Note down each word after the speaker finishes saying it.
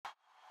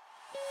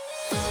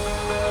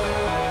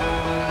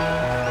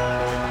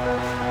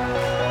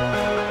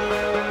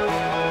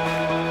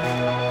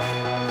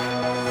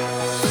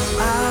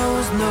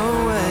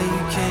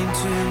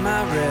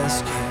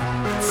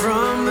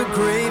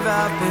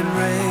I've been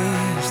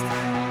raised.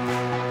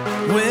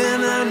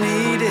 When I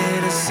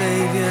needed a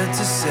savior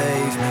to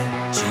save me,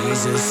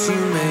 Jesus, you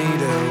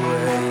made a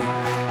way.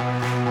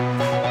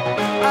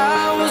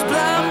 I was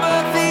blind,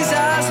 but these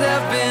eyes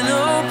have been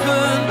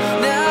opened.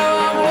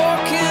 Now I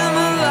walk in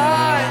the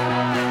light.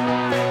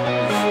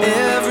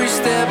 Every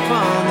step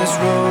on this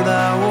road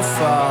I will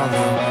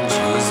follow.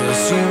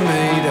 Jesus, you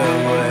made a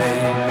way.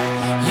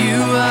 You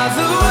are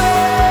the way.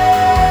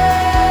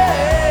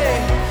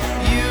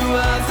 You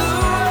are the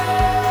way.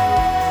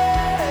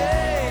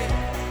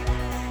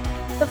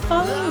 The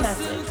following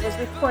message was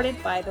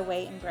recorded by The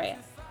Way in Brea.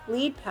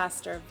 Lead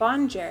pastor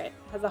Vaughn Jarrett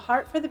has a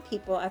heart for the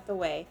people at The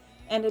Way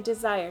and a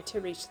desire to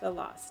reach the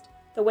lost.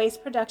 The Way's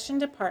production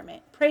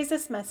department prays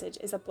this message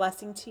is a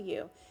blessing to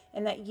you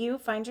and that you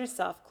find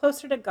yourself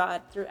closer to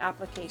God through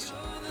application.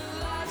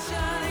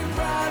 Shining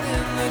bright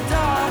in the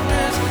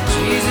darkness.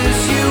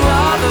 Jesus, you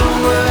are the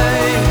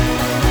way.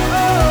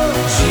 Oh,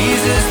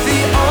 Jesus,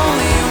 the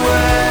only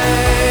way.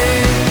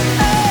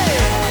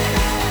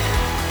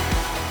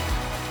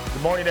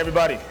 Good morning,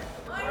 everybody.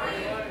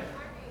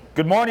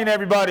 Good morning,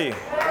 everybody.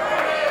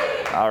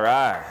 All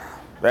right,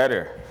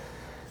 better.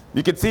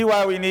 You can see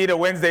why we need a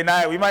Wednesday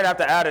night. We might have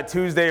to add a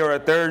Tuesday or a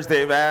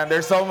Thursday, man.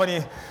 There's so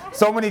many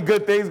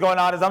good things going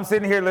on. As I'm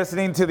sitting here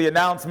listening to the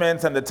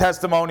announcements and the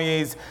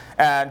testimonies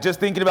and just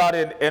thinking about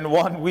it in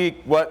 1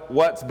 week,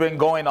 what's been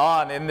going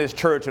on in this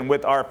church and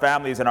with our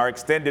families and our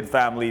extended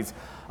families,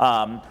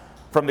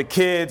 from the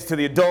kids to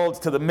the adults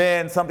to the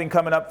men, something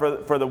coming up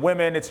for the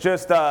women. It's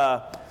just,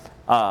 I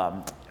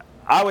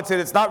would say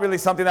it's not really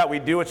something that we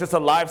do. It's just a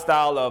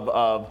lifestyle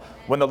of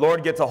when the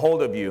Lord gets a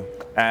hold of you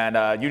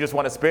and you just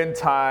want to spend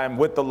time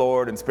with the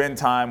Lord and spend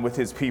time with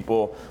his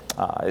people.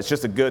 It's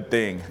just a good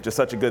thing, just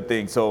such a good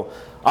thing. So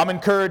I'm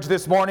encouraged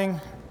this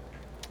morning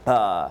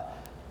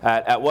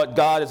at what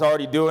God is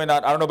already doing. I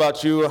don't know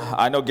about you.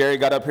 I know Gary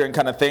got up here and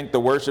kind of thanked the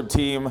worship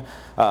team.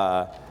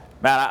 Man,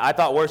 I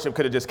thought worship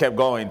could have just kept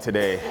going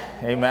today.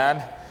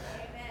 Amen.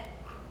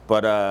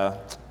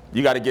 But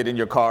you got to get in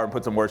your car and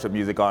put some worship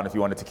music on if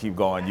you want it to keep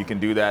going. You can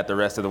do that the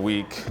rest of the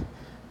week.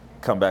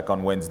 Come back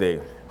on Wednesday.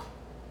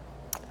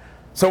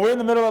 So we're in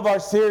the middle of our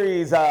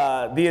series,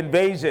 The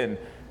Invasion.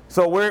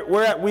 So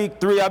we're at week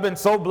 3. I've been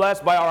so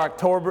blessed by our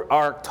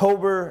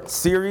October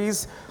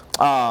series.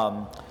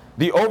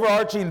 The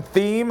overarching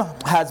theme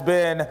has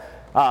been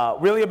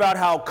really about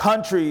how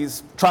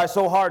countries try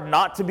so hard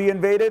not to be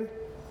invaded.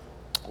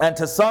 And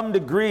to some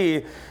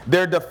degree,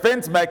 their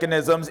defense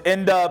mechanisms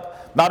end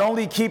up not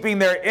only keeping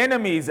their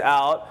enemies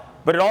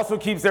out, but it also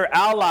keeps their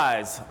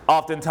allies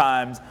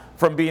oftentimes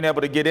from being able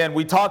to get in.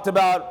 We talked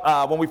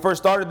about when we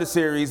first started the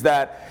series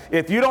that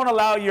if you don't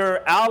allow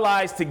your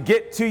allies to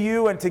get to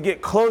you and to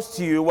get close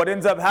to you, what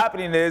ends up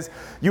happening is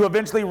you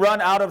eventually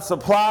run out of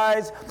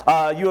supplies.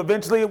 You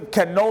eventually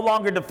can no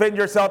longer defend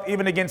yourself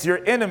even against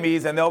your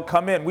enemies, and they'll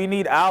come in. We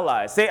need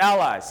allies. Say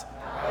allies.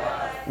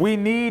 We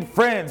need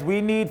friends, we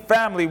need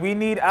family, we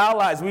need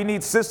allies, we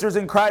need sisters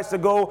in Christ to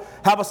go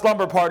have a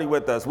slumber party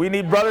with us. We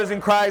need brothers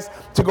in Christ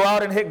to go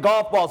out and hit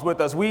golf balls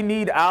with us. We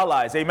need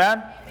allies,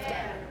 amen?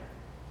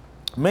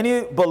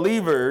 Many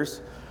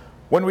believers,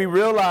 when we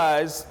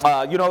realize,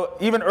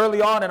 even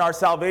early on in our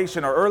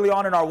salvation or early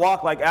on in our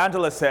walk, like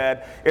Angela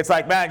said, it's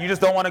like, man, you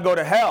just don't want to go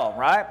to hell,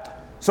 right?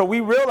 So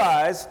we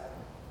realize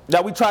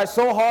that we try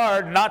so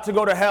hard not to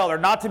go to hell or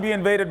not to be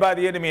invaded by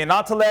the enemy and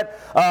not to let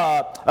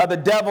the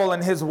devil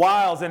and his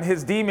wiles and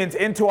his demons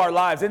into our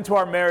lives, into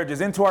our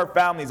marriages, into our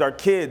families, our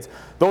kids,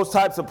 those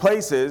types of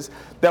places,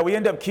 that we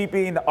end up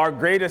keeping our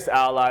greatest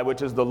ally,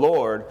 which is the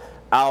Lord,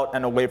 out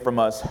and away from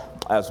us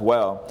as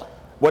well.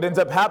 What ends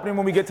up happening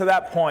when we get to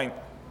that point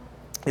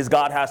is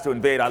God has to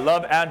invade. I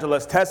love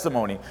Angela's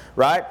testimony,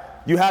 right?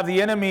 You have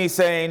the enemy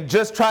saying,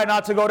 just try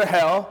not to go to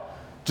hell.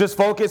 Just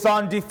focus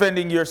on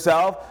defending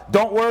yourself.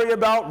 Don't worry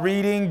about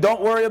reading.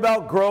 Don't worry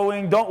about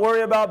growing. Don't worry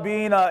about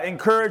being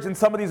encouraged in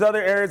some of these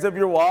other areas of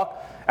your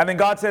walk. And then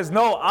God says,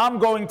 no, I'm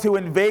going to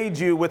invade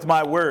you with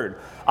my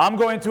word. I'm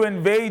going to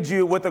invade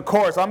you with a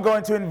course. I'm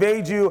going to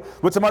invade you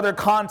with some other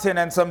content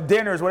and some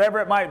dinners, whatever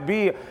it might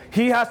be.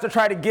 He has to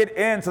try to get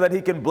in so that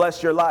he can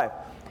bless your life.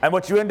 And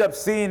what you end up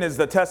seeing is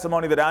the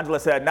testimony that Angela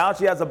said. Now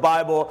she has a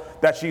Bible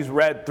that she's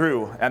read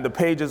through and the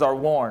pages are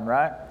worn,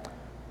 right?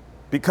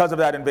 Because of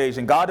that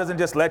invasion. God doesn't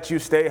just let you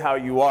stay how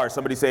you are.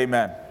 Somebody say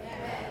amen.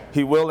 Amen.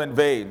 He will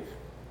invade.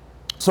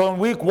 So in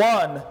week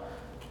 1,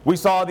 we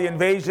saw the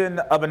invasion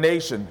of a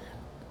nation.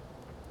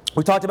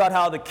 We talked about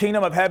how the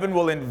kingdom of heaven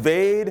will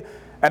invade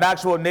an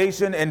actual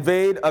nation,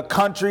 invade a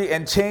country,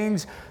 and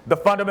change the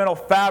fundamental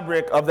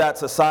fabric of that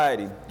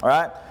society. All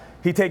right?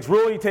 He takes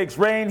rule, he takes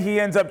reign, he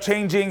ends up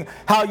changing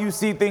how you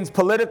see things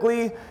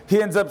politically.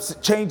 He ends up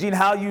changing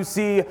how you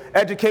see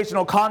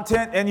educational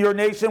content in your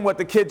nation, what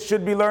the kids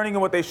should be learning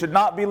and what they should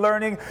not be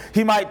learning.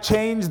 He might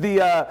change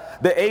the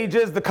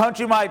ages. The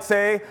country might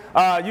say,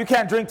 you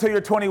can't drink till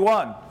you're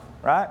 21,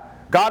 right?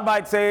 God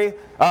might say,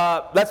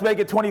 let's make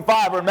it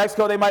 25. Or in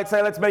Mexico, they might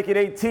say, let's make it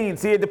 18.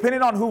 See,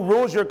 depending on who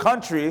rules your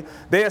country,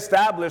 they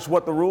establish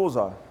what the rules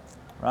are,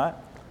 right?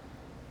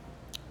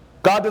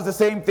 God does the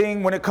same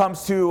thing when it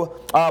comes to,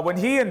 when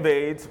he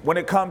invades, when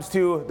it comes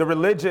to the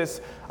religious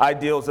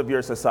ideals of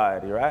your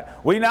society, right?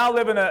 We now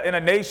live in a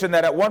nation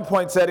that at one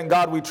point said, in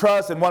God we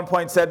trust, and one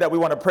point said that we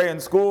want to pray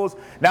in schools.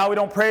 Now we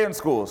don't pray in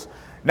schools.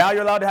 Now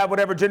you're allowed to have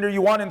whatever gender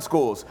you want in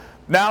schools.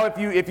 Now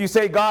if you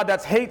say God,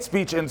 that's hate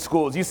speech in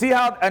schools. You see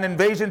how an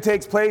invasion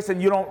takes place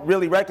and you don't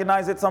really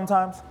recognize it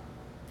sometimes?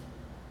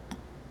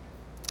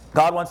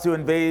 God wants to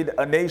invade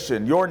a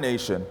nation, your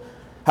nation.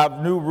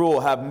 Have new rule,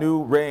 have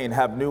new reign,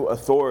 have new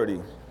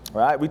authority,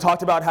 right? We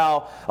talked about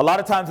how a lot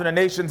of times when a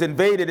nation's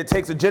invaded, it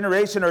takes a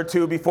generation or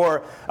two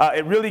before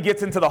it really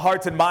gets into the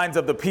hearts and minds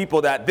of the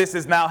people that this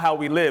is now how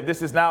we live,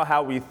 this is now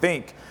how we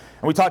think.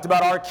 And we talked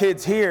about our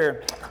kids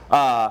here.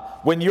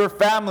 When your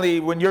family,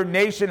 when your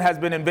nation has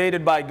been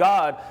invaded by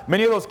God,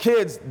 many of those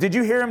kids, did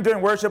you hear them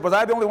during worship? Was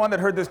I the only one that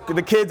heard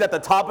the kids at the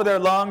top of their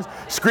lungs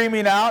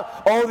screaming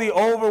out, oh, the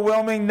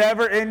overwhelming,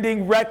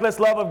 never-ending, reckless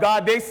love of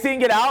God? They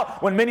sing it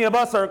out when many of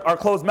us are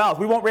closed mouths.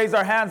 We won't raise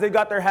our hands. They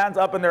got their hands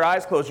up and their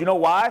eyes closed. You know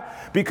why?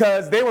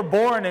 Because they were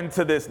born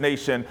into this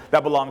nation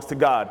that belongs to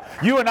God.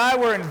 You and I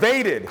were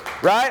invaded,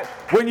 right?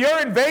 When you're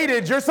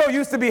invaded, you're so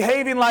used to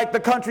behaving like the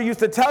country used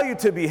to tell you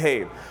to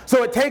behave.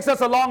 So it takes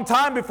us a long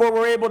time before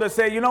we're able to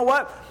say, you know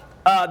what?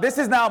 This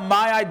is now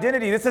my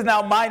identity. This is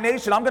now my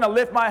nation. I'm going to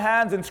lift my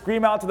hands and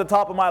scream out to the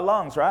top of my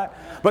lungs, right?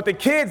 But the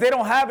kids, they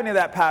don't have any of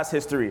that past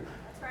history.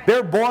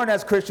 They're born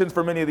as Christians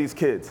for many of these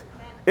kids.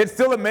 It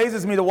still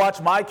amazes me to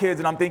watch my kids,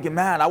 and I'm thinking,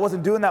 man, I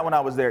wasn't doing that when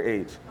I was their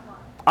age.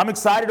 I'm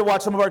excited to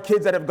watch some of our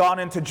kids that have gone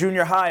into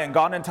junior high and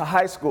gone into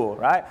high school,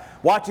 right?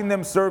 Watching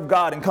them serve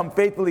God and come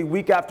faithfully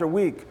week after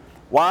week.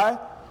 Why?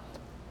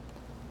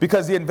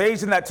 Because the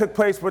invasion that took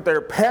place with their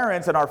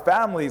parents and our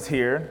families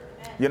here,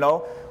 you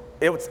know,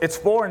 it's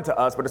foreign to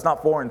us, but it's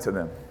not foreign to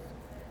them.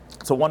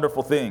 It's a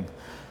wonderful thing.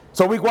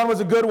 So week 1 was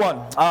a good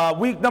one.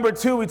 Week number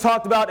 2, we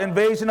talked about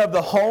invasion of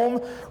the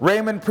home.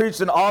 Raymond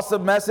preached an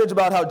awesome message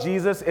about how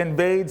Jesus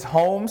invades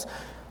homes.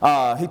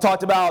 He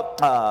talked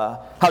about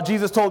how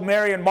Jesus told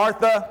Mary and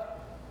Martha,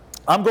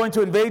 I'm going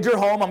to invade your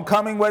home. I'm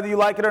coming whether you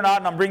like it or not,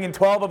 and I'm bringing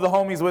 12 of the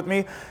homies with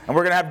me, and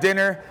we're going to have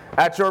dinner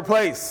at your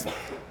place.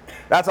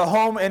 That's a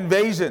home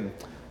invasion.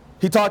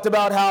 He talked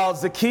about how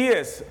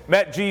Zacchaeus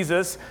met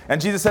Jesus, and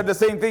Jesus said the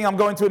same thing. I'm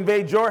going to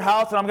invade your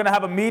house, and I'm going to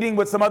have a meeting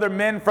with some other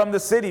men from the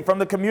city, from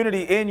the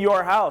community in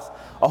your house.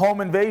 A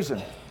home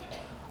invasion.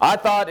 I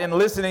thought in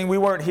listening we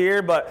weren't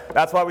here, but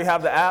that's why we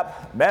have the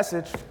app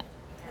message.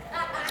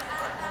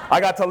 I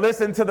got to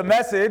listen to the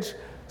message.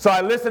 So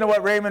I listened to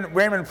what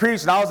Raymond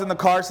preached, and I was in the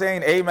car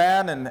saying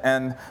amen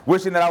and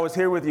wishing that I was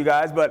here with you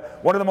guys. But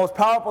one of the most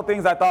powerful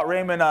things I thought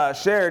Raymond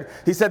shared,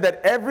 he said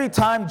that every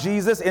time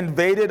Jesus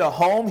invaded a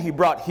home, he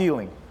brought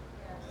healing.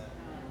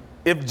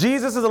 If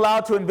Jesus is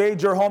allowed to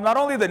invade your home, not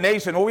only the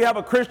nation, well, we have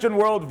a Christian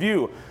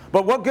worldview,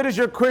 but what good is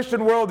your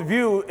Christian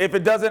worldview if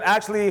it doesn't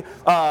actually,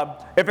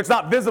 if it's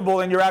not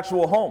visible in your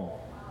actual home,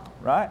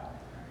 right?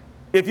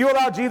 If you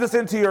allow Jesus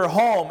into your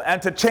home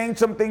and to change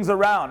some things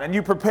around, and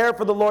you prepare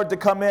for the Lord to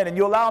come in, and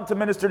you allow him to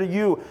minister to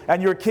you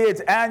and your kids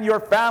and your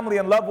family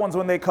and loved ones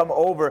when they come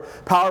over,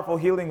 powerful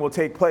healing will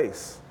take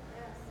place.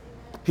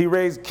 He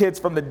raised kids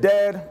from the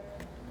dead.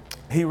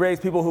 He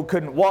raised people who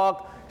couldn't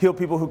walk, healed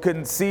people who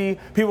couldn't see.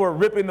 People were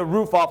ripping the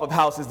roof off of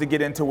houses to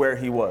get into where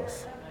he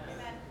was.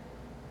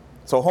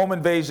 So home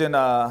invasion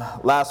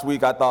last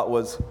week I thought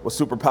was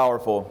super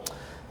powerful.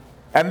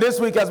 And this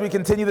week as we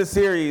continue the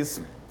series,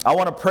 I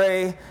want to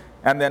pray.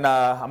 And then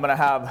I'm going to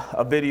have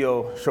a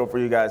video show for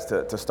you guys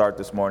to start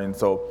this morning.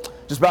 So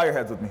just bow your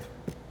heads with me.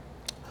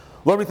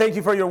 Lord, we thank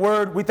you for your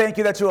word. We thank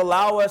you that you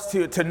allow us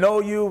to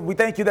know you. We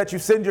thank you that you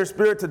send your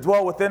spirit to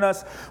dwell within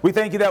us. We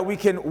thank you that we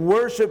can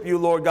worship you,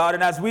 Lord God.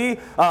 And as we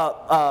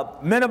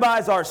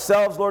minimize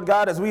ourselves, Lord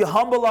God, as we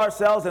humble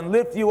ourselves and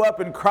lift you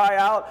up and cry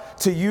out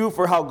to you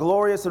for how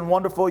glorious and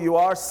wonderful you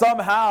are,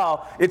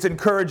 somehow it's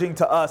encouraging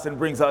to us and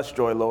brings us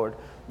joy, Lord.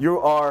 You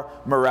are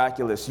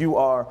miraculous. You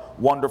are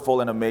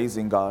wonderful and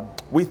amazing,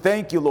 God. We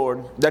thank you,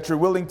 Lord, that you're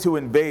willing to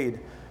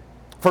invade.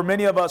 For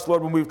many of us,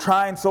 Lord, when we've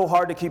tried so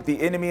hard to keep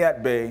the enemy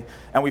at bay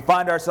and we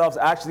find ourselves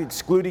actually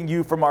excluding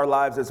you from our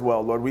lives as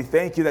well, Lord, we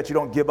thank you that you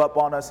don't give up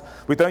on us.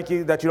 We thank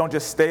you that you don't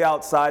just stay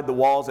outside the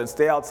walls and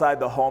stay outside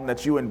the home,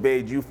 that you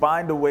invade. You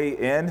find a way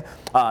in,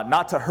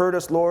 not to hurt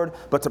us, Lord,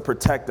 but to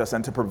protect us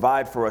and to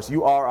provide for us.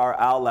 You are our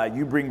ally.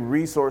 You bring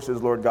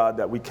resources, Lord God,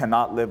 that we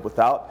cannot live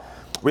without.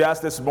 We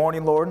ask this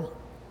morning, Lord,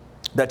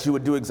 that you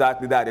would do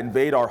exactly that.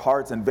 Invade our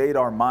hearts, invade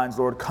our minds,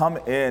 Lord. Come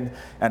in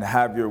and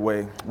have your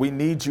way. We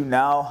need you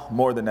now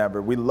more than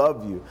ever. We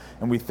love you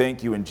and we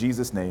thank you in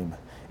Jesus' name.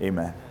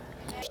 Amen.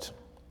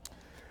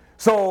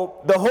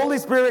 So the Holy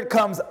Spirit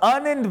comes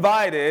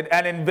uninvited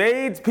and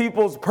invades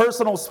people's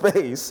personal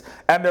space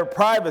and their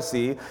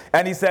privacy.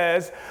 And he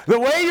says, the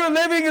way you're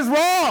living is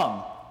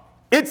wrong.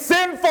 It's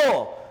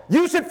sinful.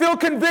 You should feel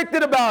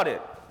convicted about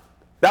it.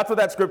 That's what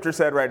that scripture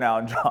said right now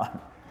in John.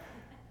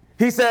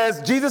 He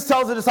says, Jesus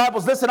tells the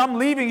disciples, listen, I'm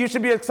leaving. You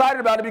should be excited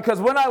about it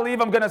because when I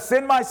leave, I'm going to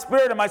send my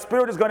spirit and my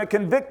spirit is going to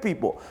convict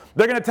people.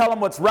 They're going to tell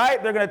them what's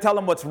right. They're going to tell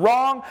them what's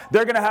wrong.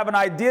 They're going to have an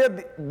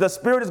idea. The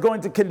spirit is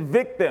going to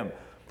convict them.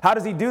 How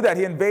does he do that?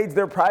 He invades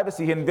their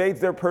privacy. He invades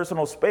their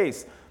personal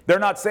space. They're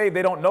not saved.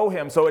 They don't know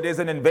him, so it is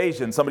an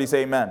invasion. Somebody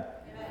say amen.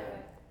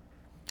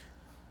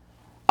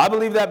 I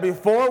believe that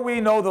before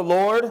we know the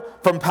Lord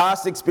from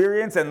past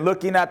experience and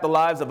looking at the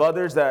lives of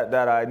others that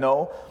I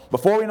know,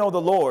 before we know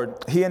the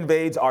Lord, he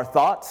invades our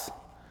thoughts,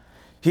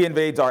 he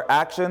invades our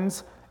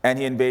actions, and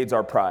he invades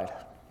our pride.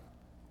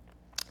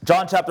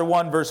 John chapter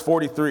 1, verse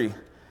 43.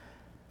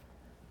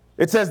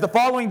 It says, the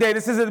following day,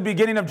 this is at the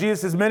beginning of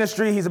Jesus'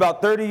 ministry. He's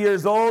about 30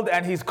 years old,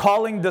 and he's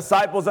calling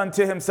disciples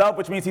unto himself,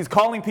 which means he's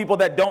calling people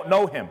that don't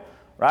know him,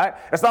 right?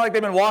 It's not like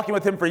they've been walking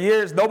with him for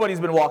years. Nobody's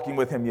been walking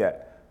with him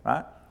yet,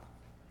 right?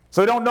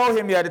 So we don't know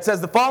him yet. It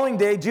says, the following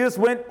day, Jesus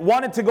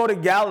wanted to go to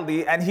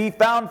Galilee, and he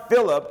found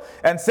Philip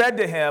and said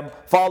to him,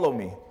 follow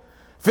me.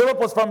 Philip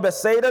was from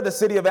Bethsaida, the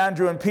city of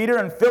Andrew and Peter,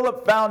 and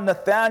Philip found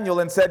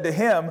Nathanael and said to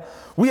him,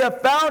 we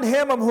have found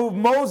him of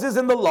whom Moses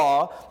in the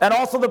law and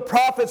also the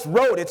prophets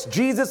wrote. It's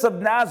Jesus of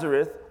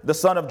Nazareth, the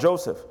son of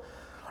Joseph.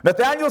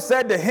 Nathanael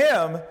said to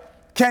him,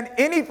 can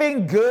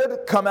anything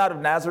good come out of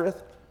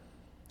Nazareth?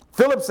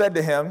 Philip said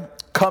to him,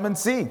 come and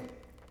see.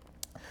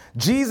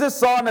 Jesus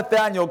saw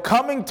Nathanael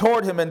coming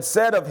toward him and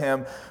said of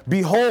him,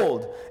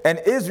 behold, an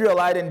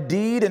Israelite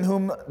indeed in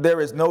whom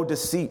there is no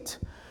deceit.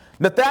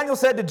 Nathanael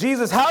said to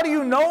Jesus, how do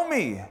you know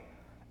me?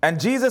 And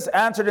Jesus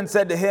answered and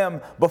said to him,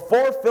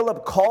 before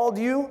Philip called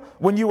you,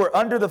 when you were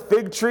under the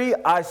fig tree,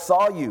 I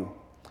saw you.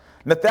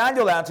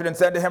 Nathanael answered and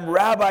said to him,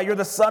 Rabbi, you're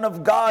the Son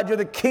of God, you're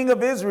the King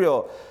of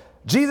Israel.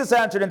 Jesus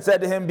answered and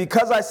said to him,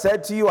 because I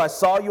said to you, I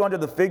saw you under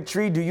the fig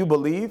tree, do you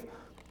believe?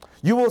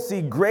 You will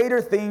see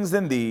greater things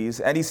than these.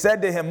 And he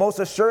said to him, most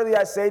assuredly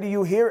I say to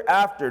you,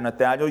 hereafter,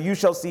 Nathanael, you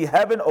shall see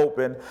heaven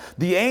open,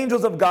 the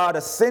angels of God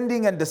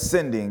ascending and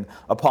descending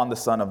upon the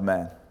Son of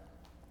Man.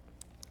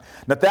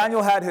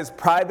 Nathanael had his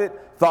private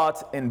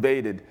thoughts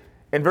invaded.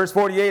 In verse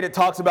 48, it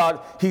talks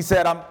about, he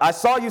said, I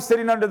saw you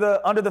sitting under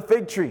the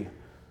fig tree.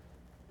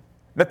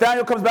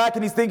 Nathanael comes back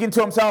and he's thinking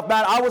to himself,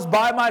 man, I was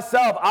by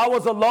myself. I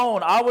was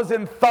alone. I was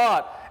in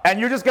thought. And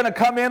you're just going to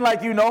come in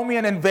like you know me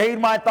and invade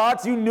my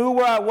thoughts? You knew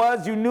where I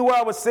was. You knew where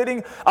I was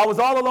sitting. I was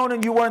all alone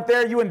and you weren't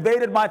there. You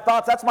invaded my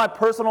thoughts. That's my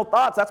personal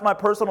thoughts. That's my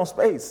personal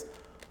space.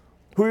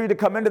 Who are you to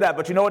come into that?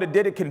 But you know what it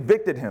did? It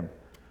convicted him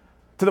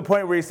to the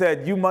point where he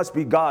said, you must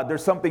be God.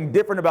 There's something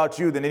different about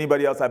you than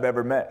anybody else I've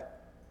ever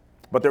met.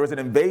 But there was an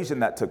invasion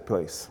that took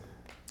place.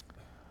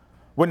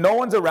 When no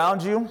one's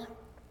around you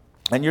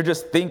and you're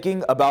just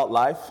thinking about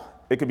life,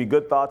 it could be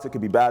good thoughts, it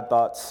could be bad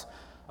thoughts.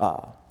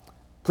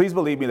 Please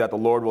believe me that the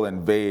Lord will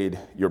invade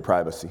your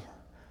privacy.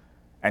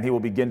 And he will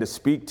begin to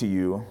speak to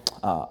you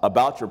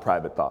about your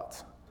private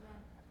thoughts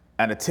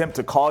and attempt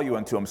to call you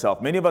unto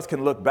himself. Many of us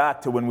can look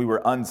back to when we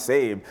were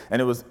unsaved,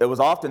 and it was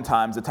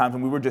oftentimes the times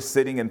when we were just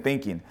sitting and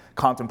thinking,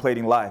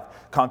 contemplating life,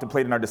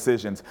 contemplating our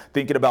decisions,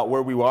 thinking about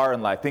where we are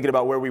in life, thinking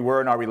about where we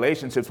were in our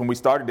relationships when we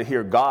started to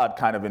hear God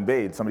kind of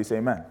invade. Somebody say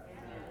amen.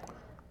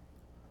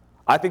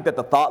 I think that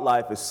the thought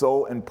life is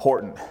so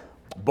important,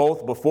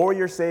 both before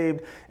you're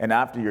saved and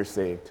after you're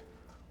saved.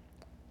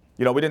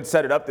 You know, we didn't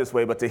set it up this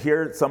way, but to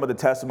hear some of the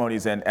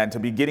testimonies and to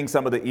be getting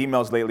some of the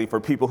emails lately for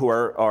people who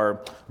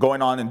are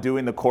going on and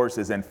doing the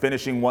courses and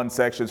finishing one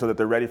section so that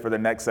they're ready for the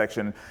next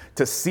section,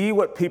 to see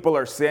what people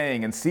are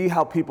saying and see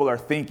how people are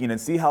thinking and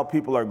see how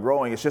people are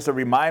growing, it's just a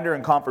reminder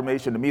and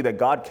confirmation to me that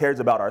God cares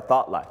about our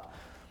thought life.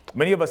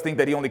 Many of us think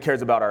that he only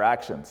cares about our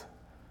actions,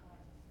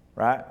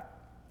 right?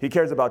 He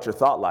cares about your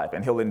thought life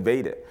and he'll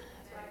invade it.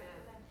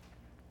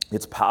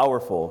 It's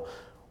powerful.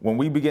 When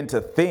we begin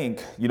to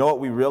think, you know what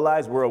we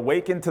realize? We're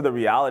awakened to the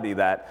reality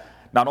that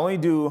not only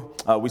do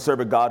we serve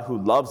a God who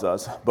loves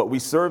us, but we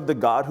serve the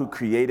God who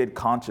created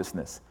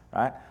consciousness,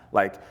 right?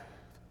 Like,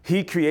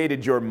 he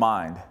created your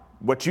mind.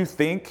 What you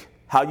think,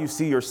 how you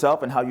see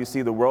yourself and how you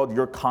see the world,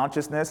 your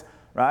consciousness,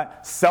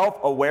 right?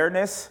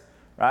 Self-awareness,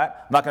 right?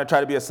 I'm not going to try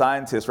to be a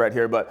scientist right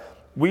here, but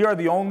we are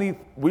the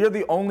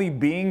only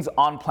beings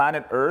on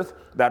planet Earth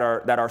that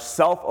are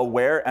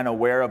self-aware and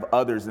aware of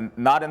others, and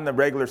not in the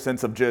regular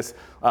sense of just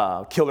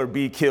kill or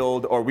be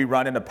killed or we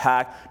run in a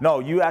pack. No,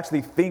 you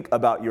actually think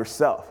about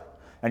yourself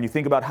and you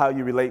think about how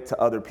you relate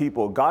to other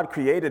people. God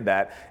created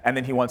that, and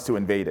then he wants to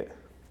invade it,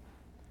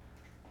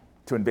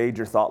 to invade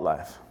your thought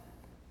life.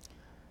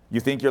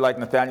 You think you're like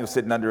Nathanael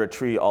sitting under a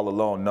tree all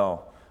alone.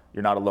 No,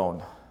 you're not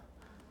alone.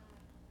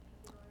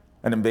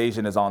 An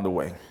invasion is on the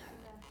way.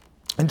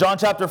 In John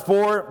chapter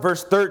 4,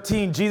 verse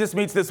 13, Jesus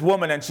meets this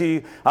woman, and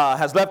she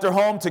has left her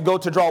home to go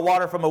to draw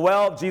water from a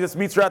well. Jesus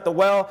meets her at the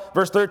well.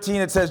 Verse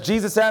 13, it says,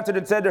 Jesus answered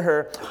and said to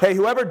her, hey,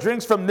 whoever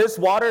drinks from this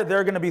water,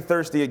 they're going to be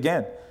thirsty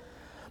again.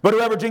 But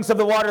whoever drinks of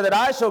the water that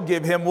I shall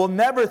give him will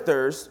never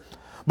thirst.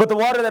 But the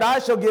water that I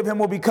shall give him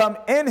will become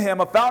in him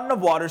a fountain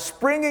of water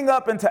springing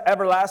up into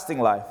everlasting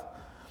life.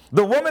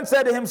 The woman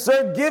said to him,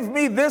 sir, give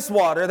me this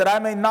water that I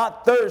may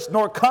not thirst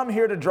nor come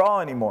here to draw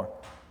anymore.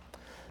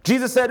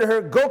 Jesus said to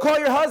her, go call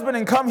your husband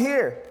and come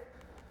here.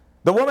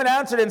 The woman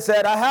answered and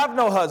said, I have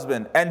no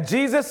husband. And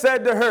Jesus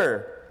said to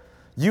her,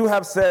 you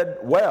have said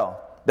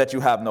well. that you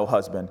have no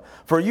husband.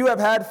 For you have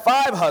had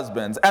 5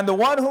 husbands, and the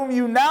one whom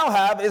you now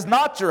have is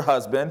not your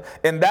husband.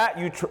 In that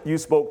you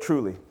spoke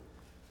truly.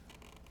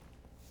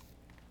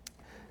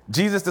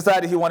 Jesus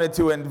decided he wanted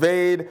to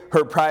invade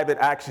her private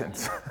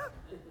actions.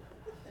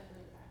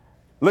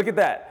 Look at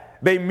that.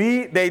 They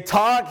meet, they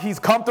talk, he's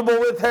comfortable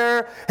with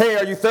her. Hey,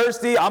 are you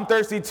thirsty? I'm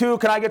thirsty too.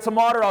 Can I get some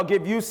water? I'll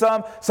give you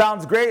some.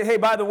 Sounds great. Hey,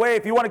 by the way,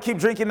 if you want to keep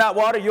drinking that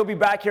water, you'll be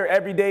back here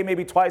every day,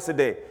 maybe twice a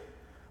day.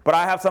 But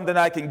I have something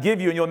that I can give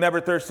you and you'll never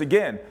thirst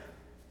again.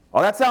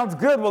 Oh, that sounds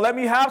good. Well, let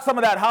me have some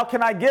of that. How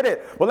can I get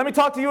it? Well, let me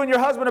talk to you and your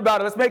husband about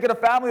it. Let's make it a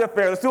family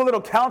affair. Let's do a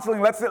little counseling.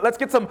 Let's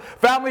get some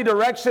family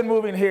direction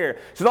moving here.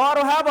 She said, oh, I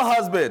don't have a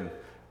husband,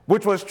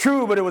 which was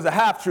true, but it was a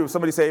half-truth.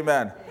 Somebody say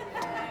amen.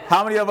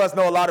 How many of us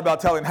know a lot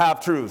about telling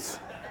half-truths?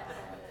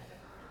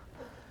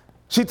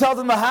 She tells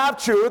him the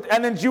half-truth,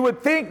 and then you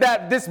would think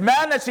that this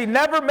man that she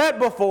never met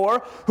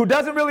before, who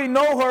doesn't really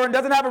know her and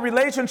doesn't have a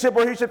relationship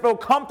where he should feel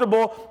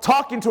comfortable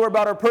talking to her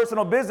about her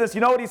personal business,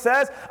 you know what he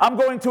says? I'm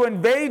going to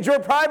invade your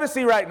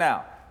privacy right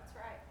now. That's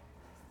right.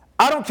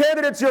 I don't care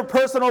that it's your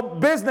personal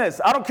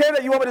business. I don't care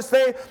that you want me to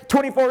stay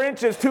 24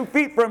 inches, 2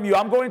 feet from you.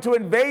 I'm going to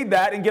invade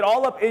that and get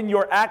all up in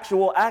your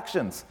actual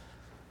actions.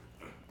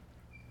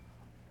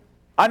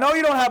 I know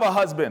you don't have a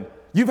husband.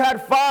 You've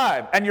had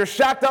 5, and you're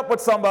shacked up with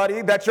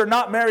somebody that you're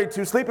not married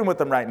to, sleeping with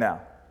them right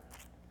now.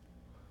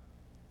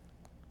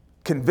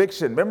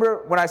 Conviction.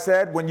 Remember when I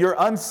said when you're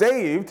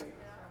unsaved,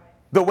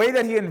 the way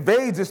that he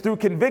invades is through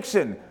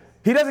conviction.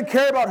 He doesn't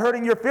care about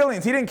hurting your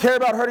feelings. He didn't care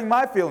about hurting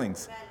my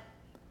feelings.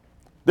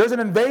 There's an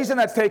invasion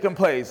that's taken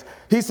place.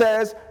 He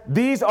says,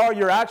 these are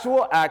your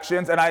actual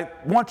actions, and I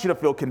want you to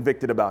feel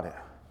convicted about it.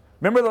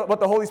 Remember what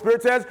the Holy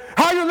Spirit says?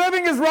 How you're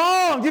living is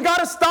wrong. You got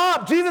to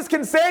stop. Jesus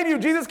can save you.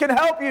 Jesus can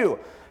help you.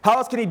 How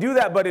else can he do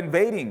that but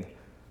invading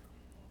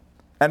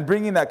and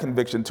bringing that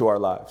conviction to our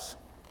lives?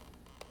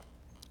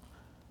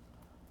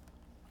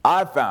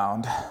 I've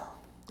found,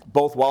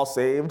 both while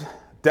saved,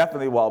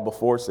 definitely while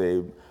before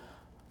saved,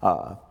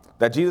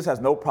 that Jesus has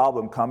no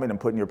problem coming and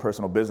putting your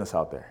personal business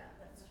out there.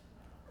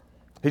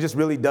 He just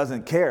really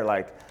doesn't care.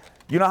 Like,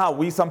 you know how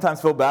we sometimes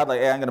feel bad,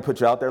 like, hey, I'm going to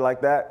put you out there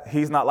like that?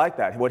 He's not like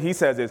that. What he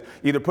says is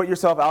either put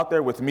yourself out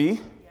there with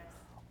me,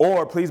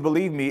 or please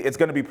believe me, it's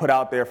going to be put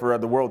out there for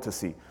the world to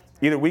see.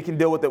 Either we can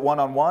deal with it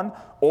one-on-one,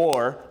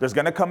 or there's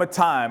going to come a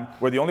time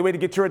where the only way to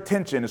get your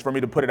attention is for me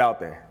to put it out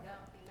there.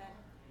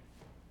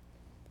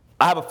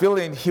 I have a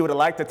feeling he would have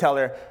liked to tell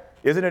her,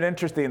 isn't it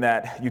interesting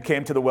that you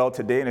came to the well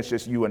today and it's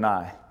just you and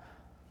I?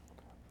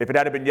 If it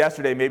had been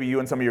yesterday, maybe you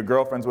and some of your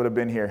girlfriends would have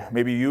been here.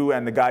 Maybe you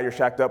and the guy you're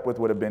shacked up with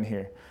would have been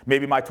here.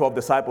 Maybe my 12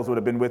 disciples would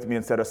have been with me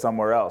instead of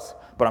somewhere else.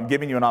 But I'm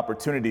giving you an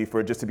opportunity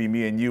for it just to be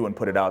me and you and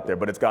put it out there.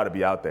 But it's got to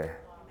be out there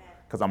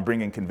because I'm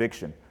bringing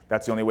conviction.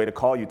 That's the only way to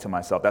call you to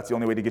myself. That's the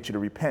only way to get you to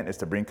repent is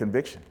to bring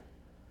conviction.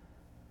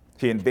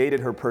 He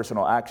invaded her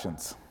personal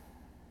actions.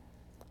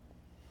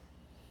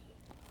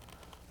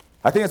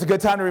 I think it's a good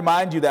time to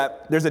remind you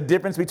that there's a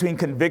difference between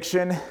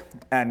conviction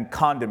and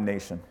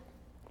condemnation.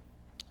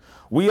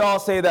 We all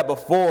say that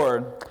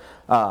before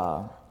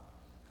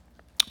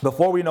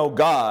we know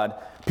God,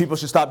 people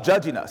should stop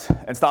judging us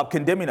and stop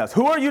condemning us.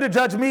 Who are you to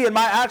judge me and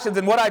my actions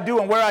and what I do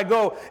and where I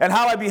go and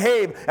how I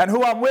behave and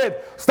who I'm with?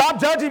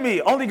 Stop judging me.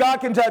 Only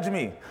God can judge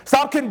me.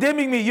 Stop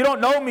condemning me. You don't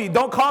know me.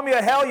 Don't call me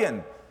a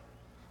hellion.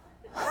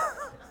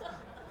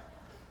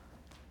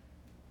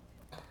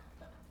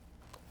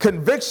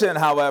 Conviction,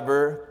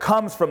 however,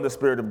 comes from the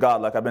Spirit of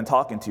God, like I've been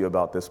talking to you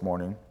about this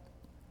morning.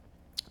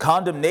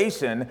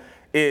 Condemnation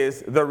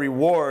is the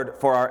reward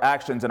for our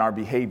actions and our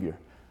behavior.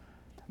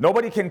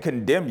 Nobody can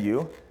condemn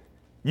you.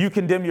 You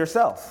condemn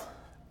yourself.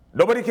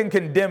 Nobody can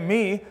condemn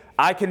me.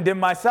 I condemn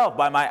myself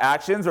by my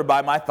actions or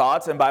by my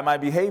thoughts and by my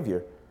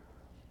behavior.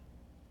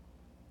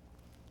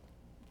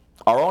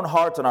 Our own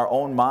hearts and our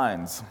own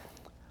minds,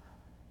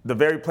 the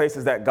very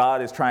places that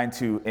God is trying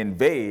to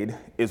invade,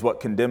 is what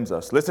condemns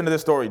us. Listen to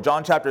this story.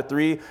 John chapter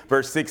 3,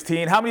 verse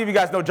 16. How many of you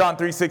guys know John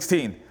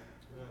 3:16?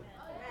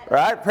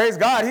 Right? Praise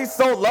God. He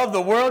so loved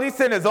the world. He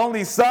sent his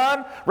only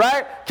son.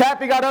 Right?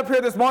 Kathy got up here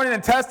this morning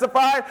and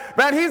testified.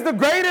 Man, he's the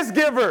greatest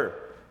giver.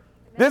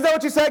 Is that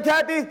what you said,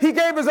 Kathy? He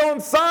gave his own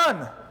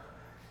son.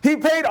 He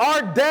paid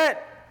our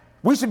debt.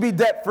 We should be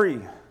debt-free.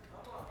 Amen.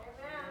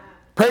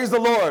 Praise the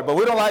Lord. But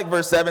we don't like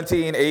verse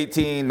 17,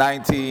 18,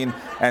 19,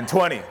 and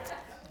 20.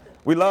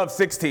 We love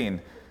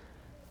 16.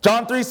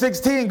 John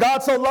 3:16,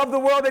 God so loved the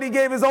world that he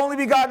gave his only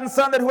begotten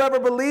son, that whoever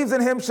believes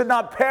in him should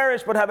not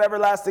perish but have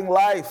everlasting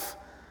life.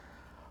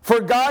 For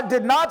God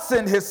did not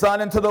send his son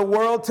into the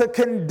world to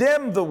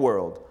condemn the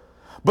world,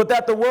 but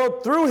that the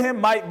world through him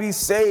might be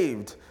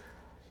saved.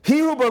 He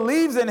who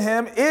believes in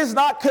him is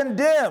not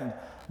condemned,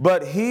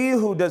 but he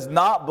who does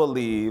not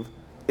believe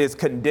is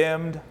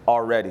condemned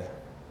already,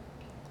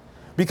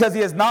 because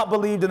he has not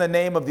believed in the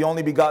name of the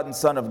only begotten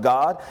Son of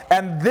God.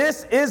 And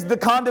this is the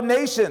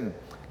condemnation,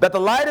 that the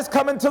light has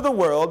come into the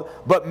world,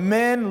 but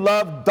men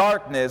love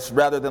darkness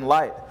rather than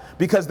light,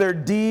 because their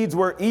deeds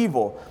were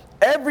evil.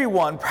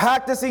 Everyone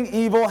practicing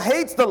evil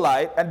hates the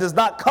light and does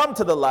not come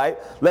to the light,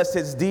 lest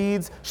his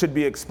deeds should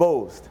be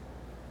exposed.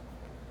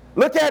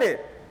 Look at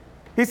it.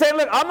 He's saying,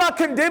 look, I'm not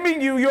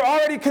condemning you. You're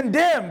already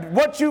condemned.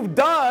 What you've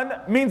done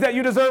means that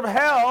you deserve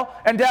hell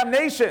and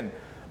damnation.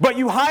 But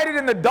you hide it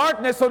in the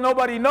darkness so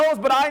nobody knows.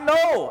 But I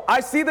know.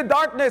 I see the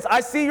darkness. I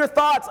see your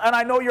thoughts, and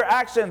I know your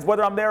actions,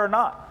 whether I'm there or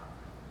not,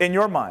 in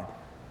your mind.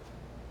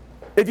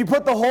 If you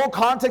put the whole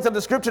context of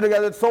the scripture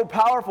together, it's so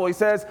powerful. He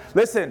says,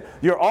 listen,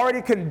 you're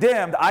already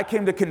condemned. I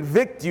came to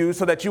convict you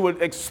so that you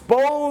would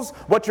expose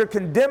what you're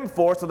condemned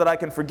for so that I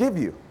can forgive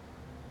you.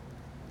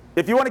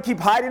 If you want to keep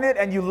hiding it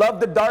and you love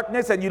the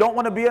darkness and you don't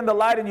want to be in the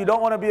light and you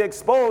don't want to be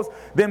exposed,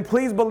 then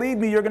please believe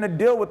me, you're going to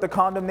deal with the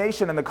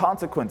condemnation and the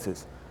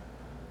consequences.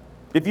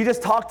 If you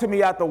just talk to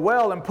me at the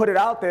well and put it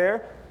out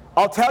there,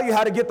 I'll tell you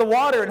how to get the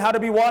water and how to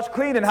be washed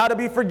clean and how to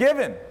be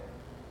forgiven.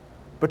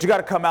 But you got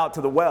to come out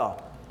to the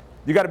well.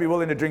 You got to be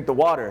willing to drink the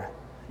water.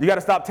 You got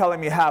to stop telling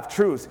me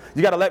half-truths.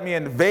 You got to let me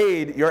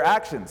invade your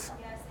actions.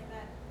 Yes,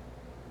 amen.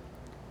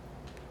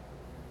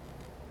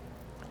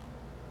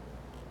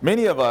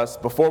 Many of us,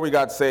 before we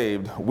got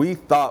saved, we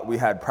thought we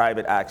had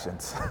private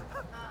actions.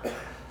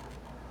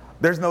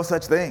 There's no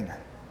such thing.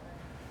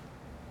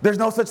 There's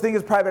no such thing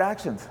as private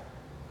actions.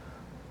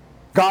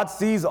 God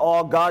sees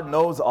all, God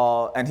knows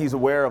all, and He's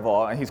aware of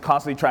all, and He's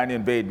constantly trying to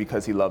invade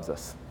because He loves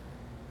us.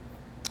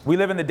 We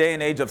live in the day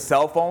and age of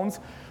cell phones,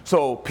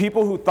 so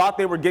people who thought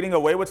they were getting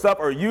away with stuff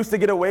or used to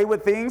get away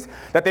with things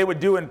that they would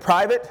do in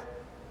private.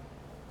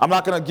 I'm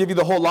not going to give you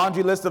the whole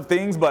laundry list of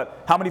things,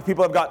 but how many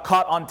people have got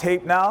caught on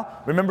tape now?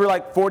 Remember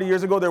like 40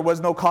 years ago there was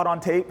no caught on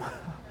tape?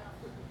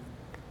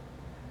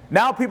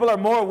 Now people are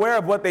more aware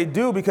of what they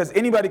do because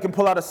anybody can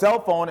pull out a cell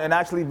phone and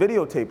actually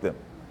videotape them.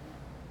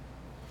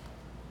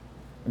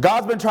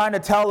 God's been trying to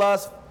tell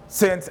us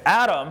since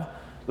Adam,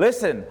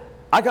 listen,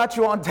 I got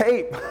you on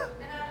tape.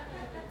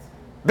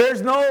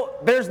 There's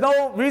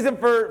no reason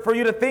for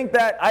you to think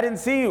that I didn't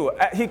see you.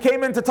 He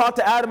came in to talk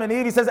to Adam and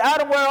Eve. He says,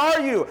 Adam, where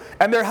are you?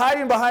 And they're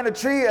hiding behind a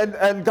tree.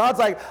 And God's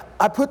like,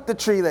 I put the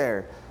tree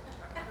there.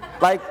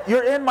 Like,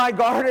 you're in my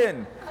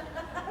garden.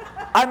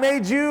 I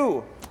made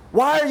you.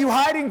 Why are you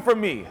hiding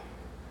from me?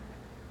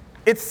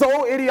 It's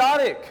so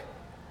idiotic.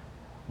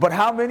 But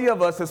how many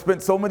of us have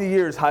spent so many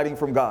years hiding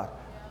from God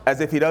as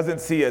if He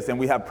doesn't see us and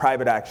we have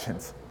private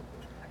actions?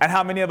 And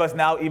how many of us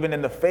now, even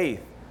in the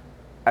faith,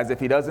 as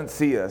if He doesn't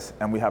see us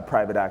and we have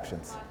private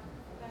actions?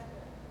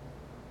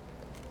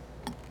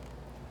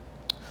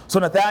 So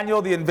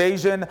Nathanael, the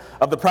invasion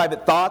of the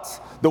private thoughts.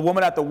 The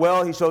woman at the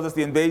well, he shows us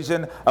the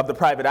invasion of the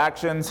private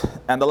actions.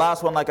 And the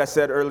last one, like I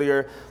said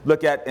earlier,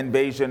 look at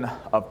invasion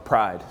of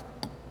pride.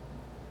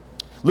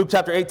 Luke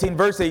chapter 18,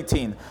 verse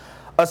 18.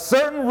 A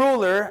certain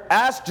ruler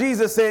asked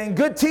Jesus, saying,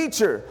 Good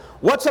teacher,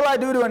 what shall I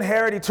do to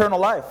inherit eternal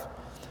life?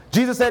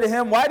 Jesus said to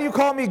him, Why do you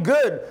call me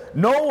good?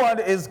 No one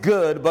is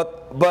good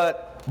but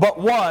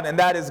one, and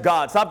that is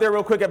God. Stop there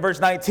real quick at verse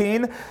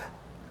 19.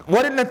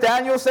 What did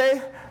Nathanael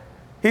say?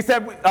 He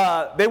said,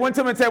 they went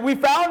to him and said, we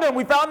found him.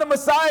 We found the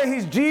Messiah.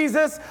 He's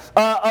Jesus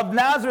of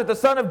Nazareth, the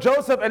son of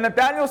Joseph. And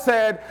Nathanael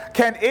said,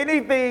 can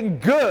anything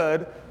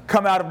good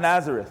come out of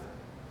Nazareth?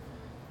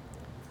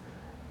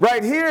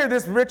 Right here,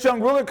 this rich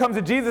young ruler comes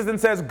to Jesus and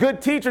says,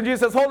 good teacher. And Jesus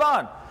says, hold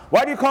on.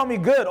 Why do you call me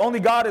good? Only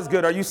God is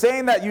good. Are you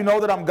saying that you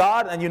know that I'm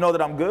God and you know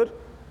that I'm good?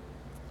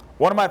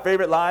 One of my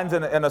favorite lines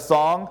in a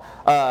song,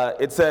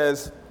 it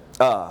says,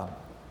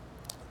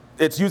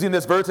 it's using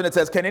this verse and it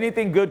says, can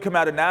anything good come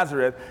out of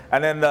Nazareth?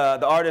 And then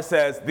the artist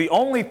says, the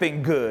only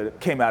thing good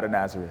came out of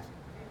Nazareth.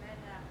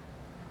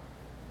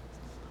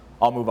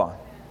 I'll move on.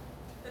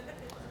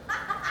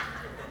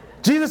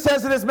 Jesus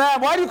says to this man,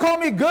 why do you call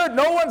me good?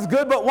 No one's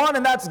good but one,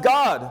 and that's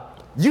God.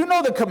 You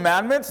know the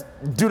commandments.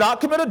 Do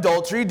not commit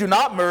adultery, do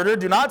not murder,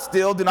 do not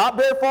steal, do not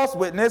bear false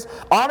witness,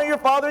 honor your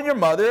father and your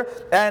mother.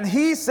 And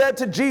he said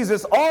to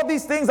Jesus, all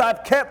these things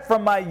I've kept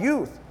from my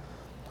youth.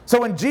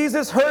 So when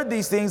Jesus heard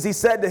these things, he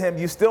said to him,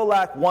 you still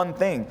lack one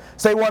thing.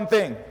 Say one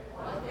thing.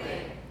 One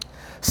thing.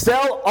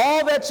 Sell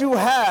all that you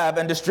have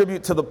and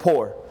distribute to the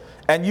poor,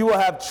 and you will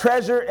have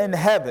treasure in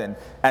heaven,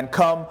 and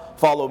come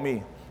follow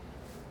me.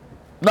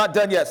 Not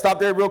done yet. Stop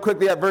there real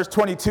quickly at verse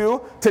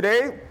 22.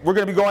 Today, we're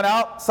going to be going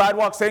out,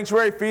 Sidewalk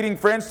Sanctuary, feeding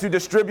friends to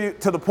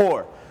distribute to the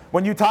poor.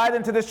 When you tithe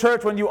into this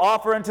church, when you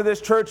offer into this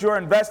church, you're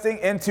investing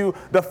into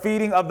the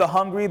feeding of the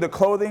hungry, the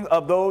clothing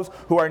of those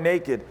who are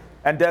naked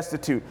and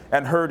destitute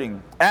and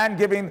hurting, and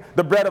giving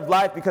the bread of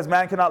life, because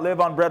man cannot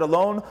live on bread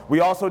alone. We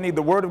also need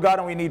the word of God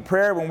and we need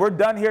prayer. When we're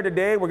done here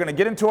today, we're going to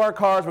get into our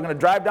cars. We're going to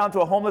drive down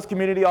to a homeless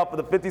community off of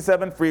the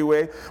 57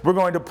 freeway. We're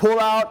going to pull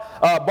out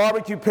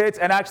barbecue pits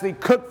and actually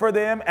cook for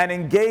them and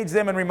engage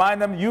them and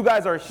remind them, you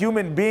guys are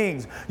human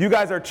beings. You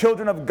guys are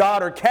children of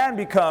God, or can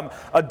become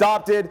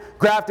adopted,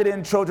 grafted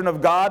in children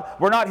of God.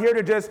 We're not here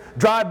to just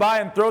drive by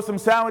and throw some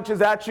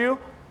sandwiches at you.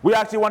 We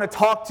actually want to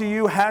talk to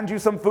you, hand you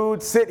some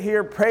food, sit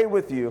here, pray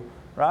with you,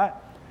 right?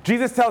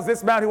 Jesus tells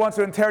this man who wants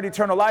to inherit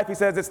eternal life, he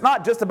says, it's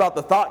not just about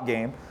the thought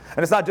game,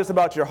 and it's not just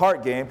about your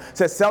heart game. He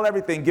says, sell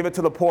everything, give it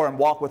to the poor, and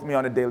walk with me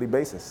on a daily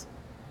basis.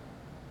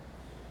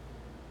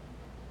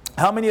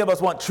 How many of us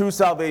want true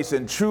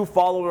salvation, true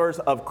followers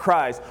of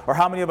Christ? Or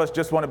how many of us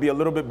just want to be a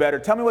little bit better?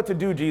 Tell me what to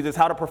do, Jesus,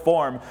 how to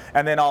perform,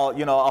 and then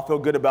I'll feel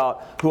good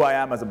about who I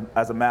am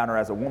as a man or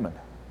as a woman.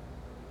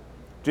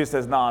 Jesus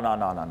says,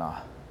 no.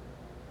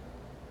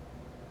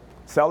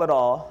 Sell it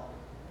all,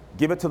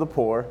 give it to the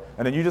poor,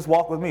 and then you just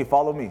walk with me,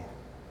 follow me.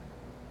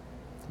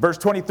 Verse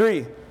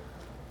 23,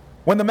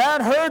 when the man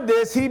heard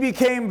this, he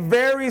became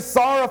very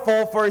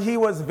sorrowful, for he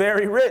was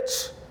very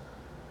rich.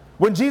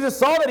 When Jesus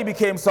saw that he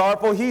became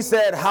sorrowful, he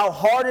said, how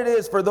hard it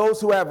is for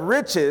those who have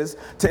riches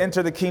to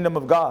enter the kingdom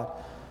of God.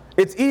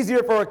 It's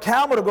easier for a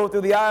camel to go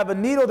through the eye of a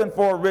needle than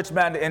for a rich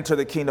man to enter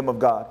the kingdom of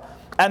God.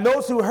 And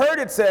those who heard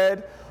it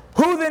said,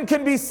 who then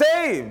can be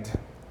saved?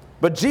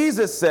 But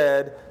Jesus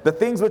said, the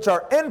things which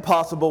are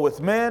impossible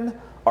with men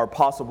are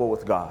possible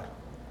with God.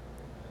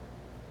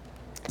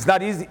 It's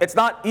not easy. It's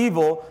not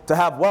evil to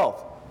have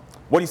wealth.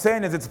 What he's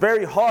saying is it's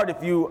very hard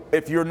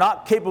if you're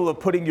not capable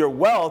of putting your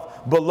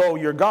wealth below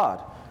your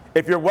God.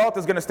 If your wealth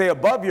is going to stay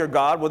above your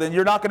God, well, then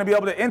you're not going to be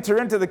able to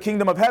enter into the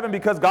kingdom of heaven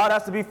because God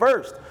has to be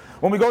first.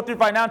 When we go through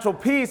financial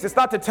peace, it's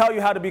not to tell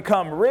you how to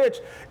become rich.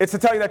 It's to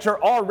tell you that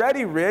you're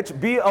already rich.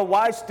 Be a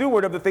wise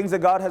steward of the things that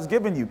God has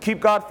given you.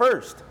 Keep God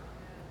first.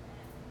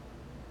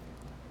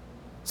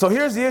 So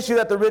here's the issue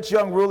that the rich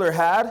young ruler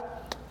had,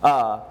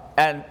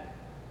 and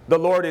the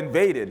Lord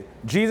invaded.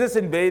 Jesus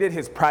invaded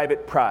his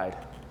private pride.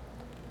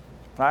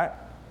 All right?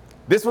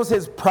 This was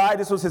his pride.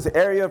 This was his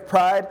area of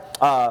pride.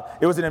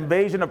 It was an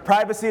invasion of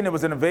privacy, and it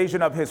was an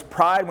invasion of his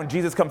pride when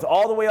Jesus comes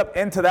all the way up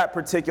into that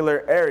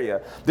particular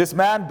area. This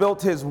man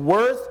built his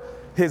worth,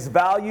 his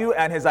value,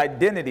 and his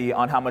identity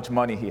on how much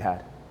money he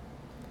had.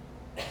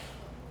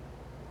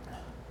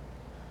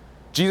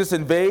 Jesus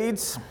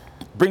invades,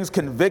 brings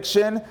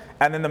conviction,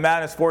 and then the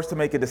man is forced to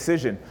make a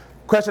decision.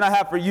 Question I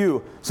have for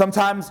you.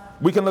 Sometimes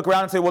we can look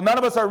around and say, well, none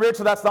of us are rich,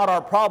 so that's not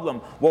our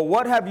problem. Well,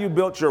 what have you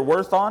built your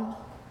worth on?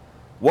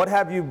 What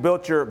have you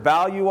built your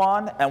value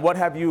on? And what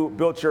have you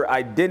built your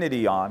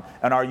identity on?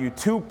 And are you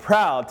too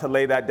proud to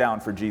lay that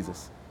down for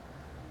Jesus?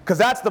 Because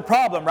that's the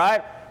problem,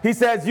 right? He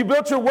says, you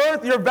built your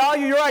worth, your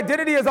value, your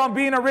identity is on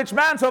being a rich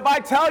man. So if I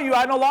tell you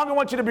I no longer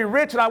want you to be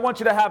rich and I want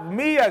you to have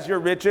me as your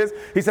riches,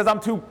 he says, I'm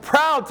too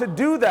proud to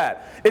do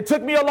that. It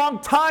took me a long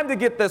time to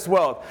get this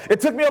wealth.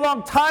 It took me a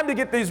long time to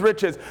get these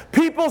riches.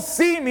 People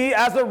see me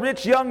as a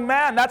rich young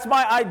man. That's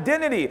my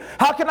identity.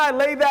 How can I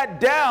lay that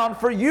down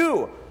for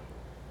you?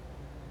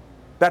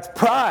 That's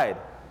pride.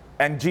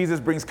 And Jesus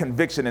brings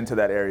conviction into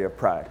that area of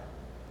pride.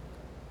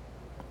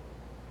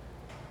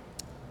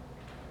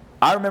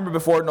 I remember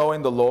before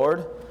knowing the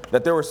Lord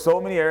that there were so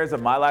many areas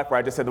of my life where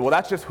I just said, well,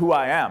 that's just who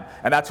I am.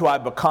 And that's who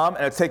I've become.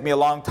 And it's taken me a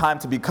long time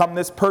to become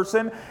this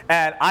person.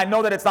 And I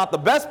know that it's not the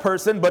best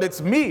person, but it's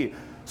me.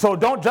 So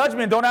don't judge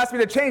me and don't ask me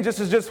to change.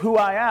 This is just who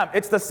I am.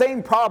 It's the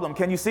same problem.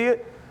 Can you see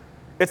it?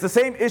 It's the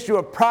same issue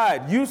of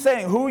pride. You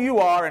saying who you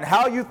are and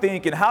how you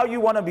think and how you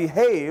want to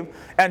behave.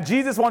 And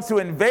Jesus wants to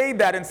invade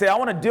that and say, I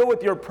want to deal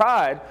with your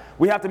pride.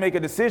 We have to make a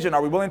decision.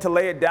 Are we willing to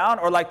lay it down?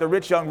 Or like the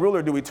rich young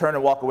ruler, do we turn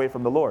and walk away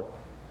from the Lord?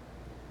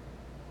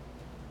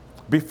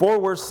 Before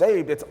we're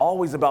saved, it's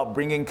always about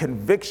bringing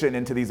conviction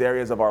into these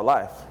areas of our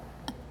life.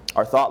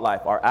 Our thought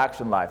life, our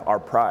action life, our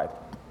pride.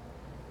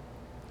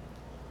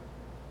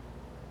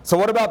 So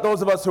what about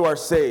those of us who are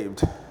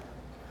saved?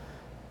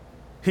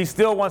 He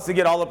still wants to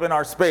get all up in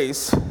our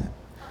space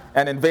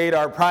and invade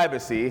our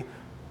privacy,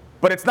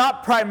 but it's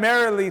not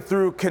primarily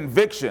through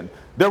conviction.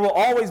 There will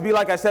always be,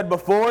 like I said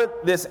before,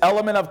 this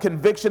element of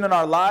conviction in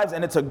our lives,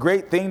 and it's a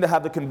great thing to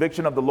have the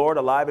conviction of the Lord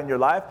alive in your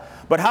life.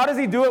 But how does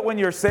he do it when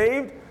you're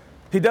saved?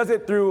 He does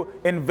it through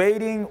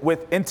invading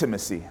with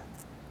intimacy.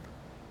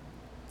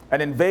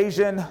 An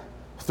invasion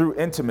through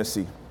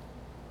intimacy.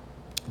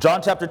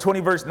 John chapter 20,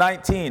 verse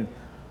 19.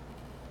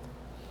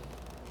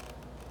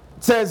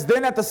 It says,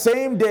 then at the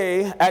same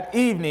day, at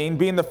evening,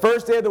 being the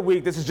first day of the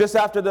week, this is just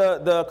after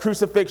the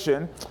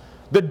crucifixion,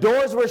 the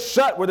doors were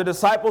shut where the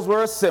disciples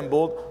were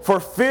assembled for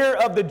fear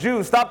of the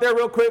Jews. Stop there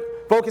real quick.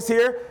 Focus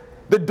here.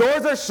 The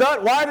doors are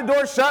shut. Why are the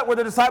doors shut where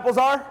the disciples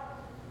are?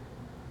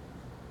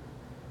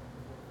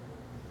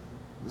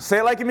 Say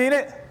it like you mean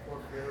it.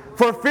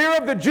 For fear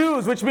of the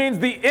Jews, which means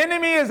the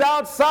enemy is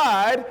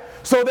outside,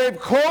 so they've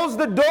closed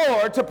the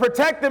door to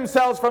protect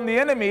themselves from the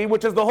enemy,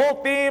 which is the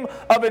whole theme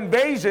of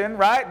invasion,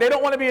 right? They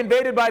don't want to be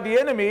invaded by the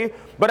enemy,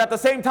 but at the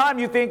same time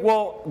you think,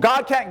 well,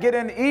 God can't get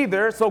in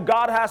either, so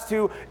God has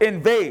to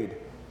invade.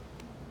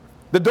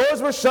 The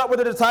doors were shut where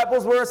the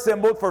disciples were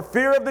assembled for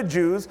fear of the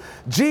Jews.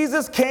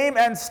 Jesus came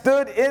and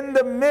stood in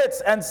the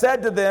midst and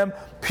said to them,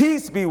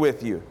 peace be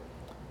with you.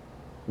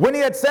 When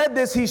he had said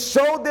this, he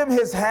showed them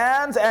his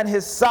hands and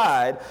his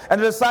side, and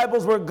the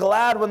disciples were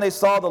glad when they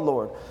saw the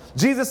Lord.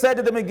 Jesus said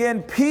to them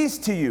again, peace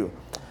to you.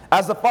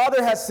 As the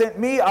Father has sent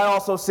me, I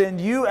also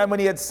send you. And when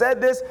he had said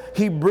this,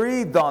 he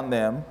breathed on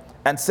them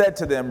and said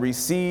to them,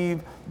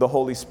 receive the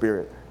Holy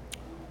Spirit.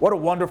 What a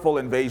wonderful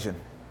invasion.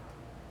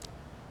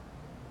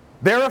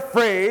 They're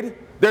afraid.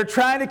 They're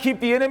trying to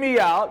keep the enemy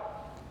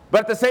out. But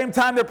at the same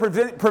time, they're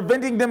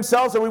preventing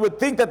themselves, or we would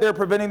think that they're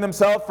preventing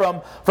themselves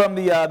from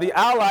the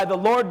ally, the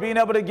Lord, being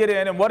able to get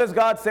in. And what does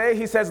God say?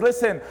 He says,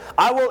 listen,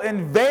 I will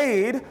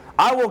invade,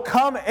 I will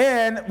come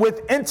in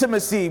with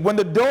intimacy. When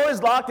the door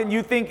is locked and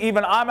you think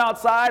even I'm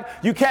outside,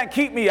 you can't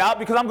keep me out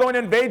because I'm going to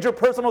invade your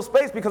personal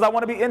space because I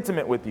want to be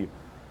intimate with you.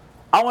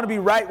 I want to be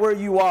right where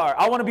you are.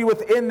 I want to be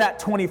within that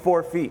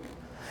 24 feet.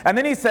 And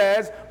then he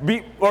says,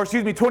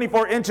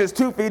 24 inches,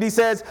 2 feet, he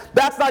says,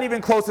 that's not even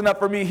close enough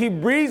for me. He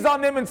breathes on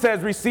them and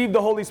says, receive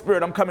the Holy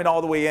Spirit. I'm coming all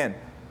the way in.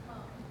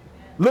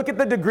 Look at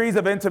the degrees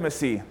of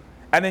intimacy.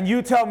 And then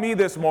you tell me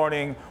this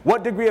morning,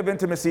 what degree of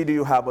intimacy do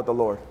you have with the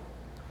Lord?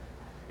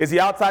 Is he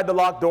outside the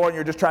locked door and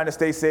you're just trying to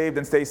stay saved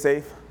and stay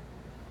safe?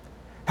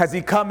 Has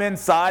he come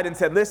inside and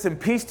said, listen,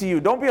 peace to you.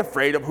 Don't be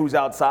afraid of who's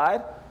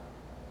outside.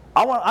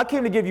 I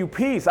came to give you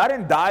peace. I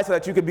didn't die so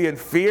that you could be in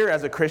fear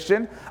as a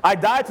Christian. I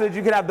died so that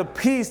you could have the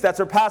peace that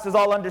surpasses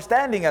all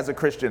understanding as a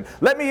Christian.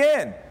 Let me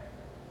in.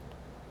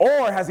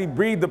 Or has he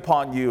breathed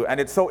upon you and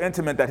it's so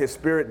intimate that his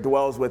spirit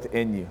dwells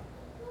within you?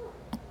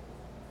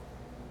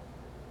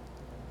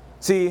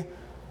 See,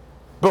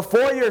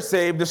 before you're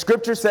saved, the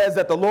scripture says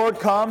that the Lord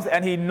comes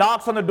and he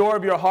knocks on the door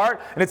of your heart.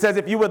 And it says,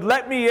 if you would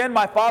let me in,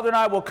 my Father and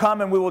I will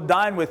come and we will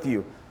dine with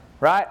you.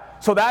 Right?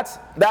 So that's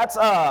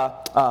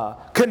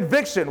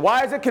conviction.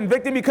 Why is it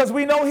convicting? Because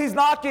we know he's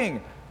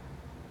knocking.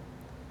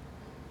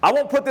 I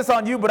won't put this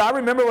on you, but I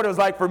remember what it was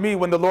like for me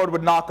when the Lord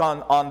would knock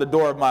on the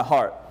door of my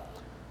heart.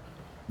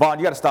 Vaughn,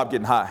 you got to stop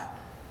getting high.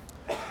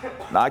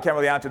 No, I can't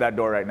really answer that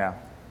door right now.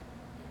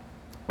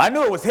 I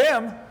knew it was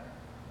him,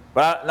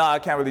 but I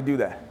can't really do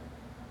that.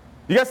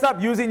 You got to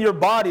stop using your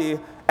body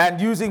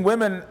and using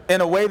women in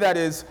a way that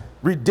is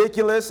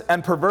ridiculous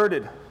and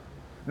perverted.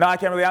 No, I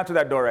can't really answer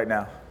that door right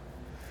now.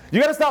 You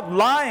got to stop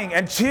lying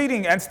and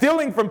cheating and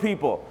stealing from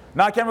people.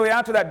 No, I can't really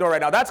answer that door right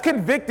now. That's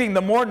convicting.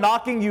 The more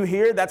knocking you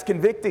hear, that's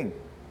convicting.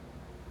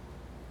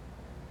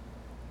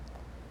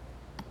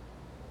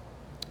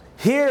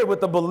 Here with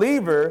the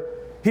believer,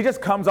 he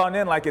just comes on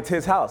in like it's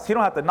his house. He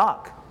don't have to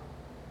knock.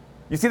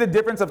 You see the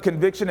difference of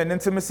conviction and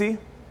intimacy?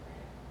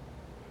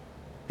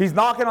 He's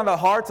knocking on the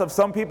hearts of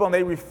some people and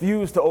they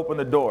refuse to open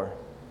the door.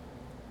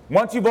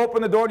 Once you've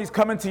opened the door and he's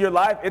come into your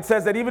life, it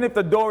says that even if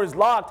the door is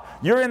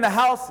locked, you're in the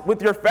house with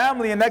your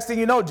family and next thing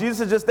you know, Jesus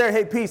is just there.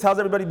 Hey, peace, how's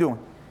everybody doing?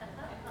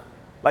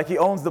 Like he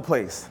owns the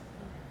place.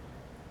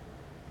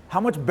 How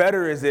much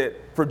better is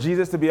it for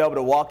Jesus to be able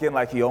to walk in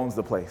like he owns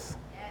the place?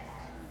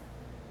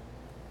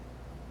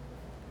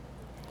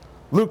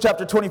 Luke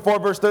chapter 24,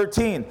 verse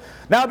 13.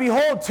 Now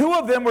behold, two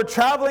of them were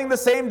traveling the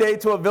same day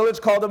to a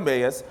village called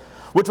Emmaus,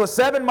 which was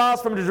 7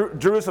 miles from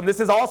Jerusalem. This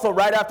is also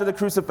right after the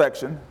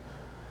crucifixion.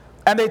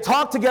 And they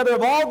talked together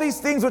of all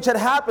these things which had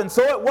happened.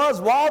 So it was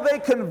while they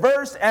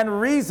conversed and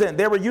reasoned.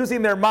 They were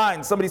using their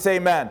minds. Somebody say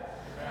amen.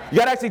 You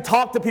got to actually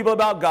talk to people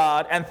about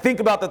God and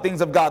think about the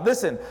things of God.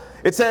 Listen,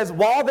 it says,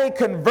 while they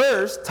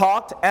conversed,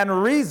 talked,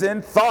 and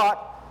reasoned,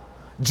 thought,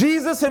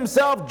 Jesus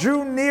himself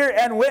drew near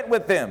and went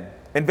with them,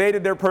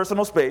 invaded their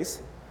personal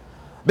space.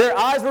 Their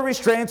eyes were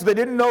restrained, so they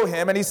didn't know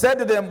him. And he said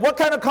to them, what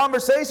kind of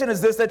conversation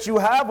is this that you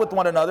have with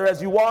one another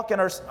as you walk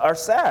and are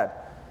sad?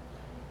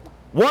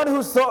 One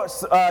whose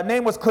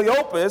name was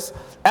Cleopas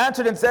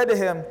answered and said to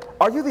him,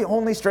 are you the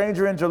only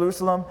stranger in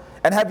Jerusalem?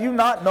 And have you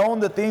not known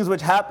the things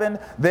which happened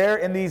there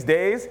in these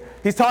days?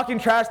 He's talking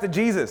trash to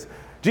Jesus.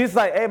 Jesus is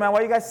like, hey man, why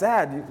are you guys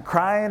sad? You're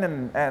crying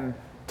and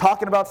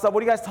talking about stuff.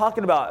 What are you guys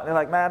talking about? And they're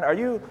like, man,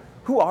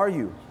 who are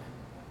you?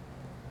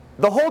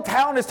 The whole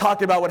town is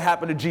talking about what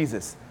happened to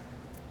Jesus.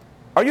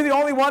 Are you the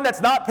only one that's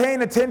not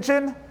paying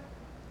attention?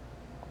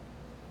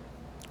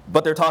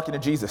 But they're talking to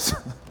Jesus.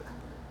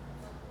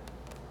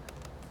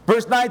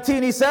 Verse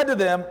 19, he said to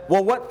them,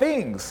 well, what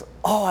things?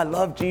 Oh, I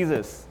love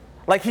Jesus.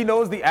 Like he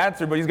knows the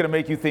answer, but he's going to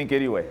make you think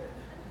anyway.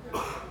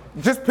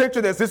 Just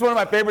picture this. This is one of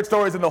my favorite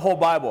stories in the whole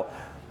Bible.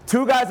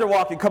 Two guys are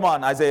walking. Come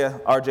on, Isaiah,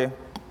 RJ.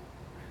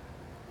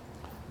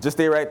 Just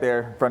stay right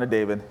there in front of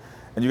David.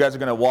 And you guys are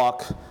going to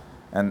walk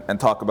and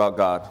talk about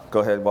God.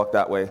 Go ahead, walk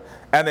that way.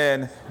 And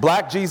then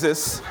Black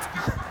Jesus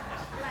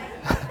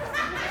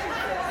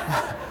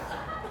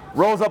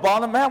rolls up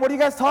on them. Man, what are you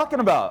guys talking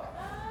about?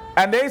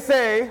 And they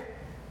say,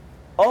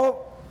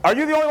 oh, are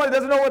you the only one that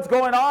doesn't know what's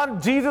going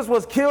on? Jesus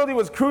was killed. He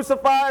was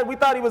crucified. We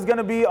thought he was going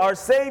to be our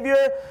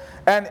Savior.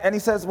 And he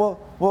says, well,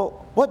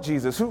 what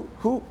Jesus?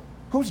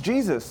 Who's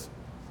Jesus?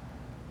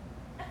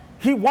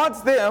 He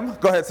wants them.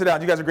 Go ahead, sit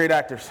down. You guys are great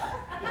actors.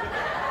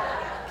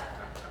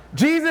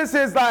 Jesus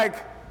is like,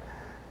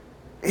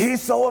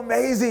 he's so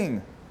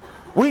amazing.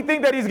 We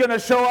think that he's going to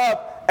show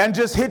up and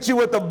just hit you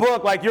with the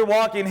book like you're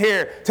walking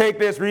here. Take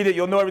this, read it.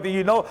 You'll know everything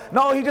you know.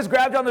 No, he just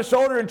grabbed you on the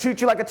shoulder and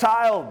treats you like a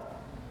child.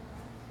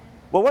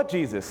 Well, what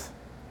Jesus?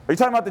 Are you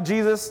talking about the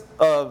Jesus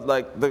of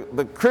like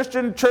the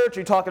Christian church?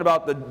 Are you talking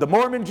about the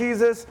Mormon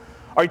Jesus?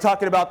 Are you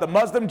talking about the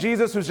Muslim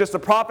Jesus who's just a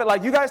prophet?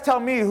 Like, you guys tell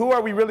me, who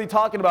are we really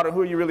talking about or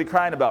who are you really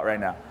crying about right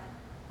now?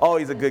 Oh,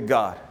 he's a good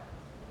God.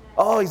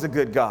 Oh, he's a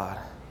good God.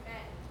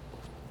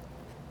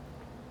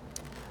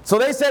 So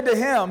they said to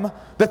him,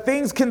 The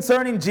things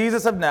concerning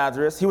Jesus of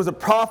Nazareth, he was a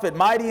prophet,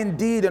 mighty in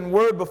deed and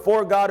word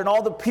before God and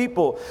all the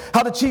people.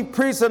 How the chief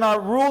priests and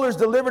our rulers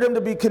delivered him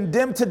to be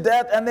condemned to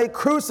death, and they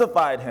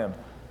crucified him.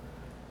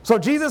 So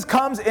Jesus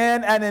comes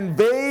in and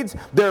invades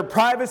their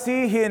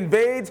privacy. He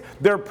invades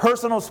their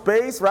personal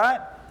space, right?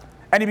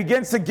 And he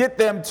begins to get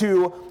them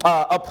to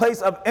a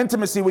place of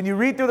intimacy. When you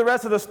read through the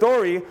rest of the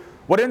story,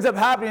 what ends up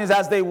happening is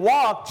as they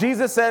walk,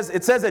 it says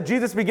that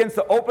Jesus begins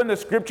to open the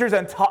scriptures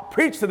and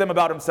preach to them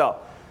about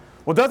himself.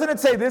 Well, doesn't it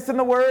say this in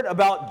the word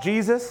about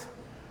Jesus?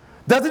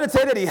 Doesn't it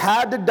say that he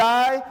had to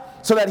die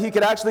so that he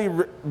could actually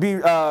be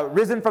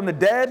risen from the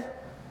dead?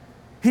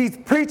 He's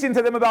preaching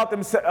to them about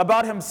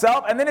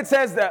himself. And then it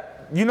says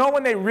that, you know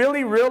when they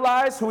really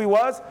realized who he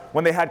was?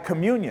 When they had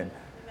communion.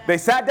 Amen. They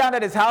sat down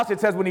at his house. It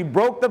says when he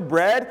broke the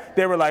bread,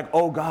 they were like,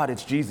 oh God,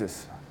 it's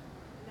Jesus.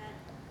 Amen.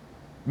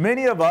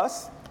 Many of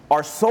us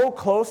are so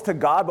close to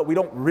God, but we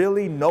don't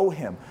really know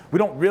him. We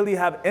don't really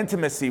have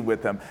intimacy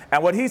with him.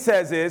 And what he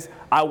says is,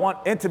 I want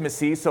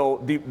intimacy.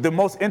 So the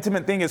most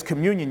intimate thing is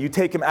communion. You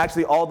take him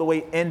actually all the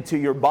way into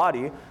your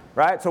body,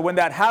 right? So when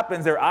that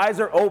happens, their eyes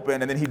are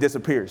open and then he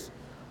disappears.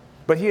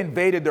 But he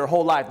invaded their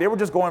whole life. They were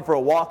just going for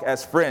a walk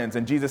as friends.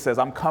 And Jesus says,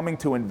 I'm coming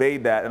to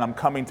invade that, and I'm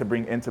coming to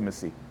bring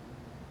intimacy.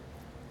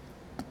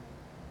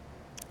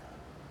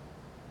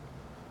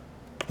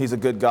 He's a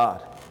good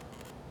God.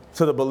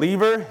 To the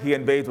believer, he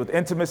invades with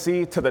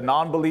intimacy. To the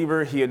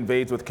non-believer, he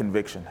invades with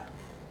conviction.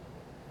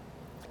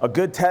 A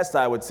good test,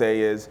 I would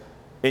say, is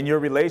in your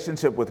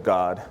relationship with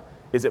God,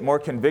 is it more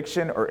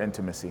conviction or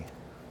intimacy?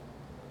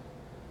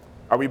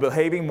 Are we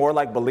behaving more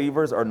like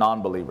believers or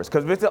non-believers?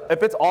 Because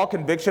if it's all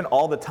conviction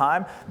all the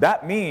time,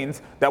 that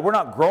means that we're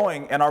not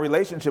growing in our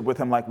relationship with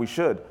him like we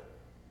should.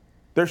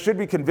 There should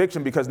be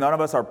conviction because none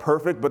of us are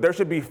perfect, but there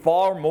should be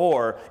far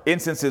more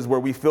instances where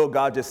we feel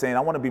God just saying, I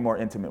want to be more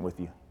intimate with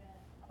you.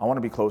 I want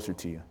to be closer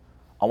to you.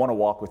 I want to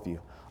walk with you.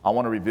 I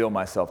want to reveal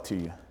myself to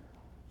you.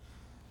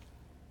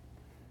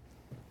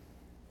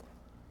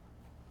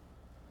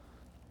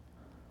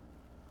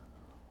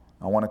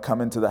 I want to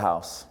come into the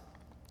house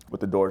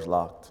with the doors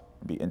locked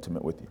and be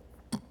intimate with you.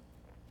 I'm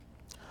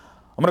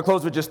going to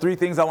close with just 3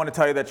 things I want to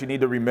tell you that you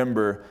need to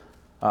remember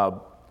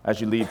as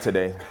you leave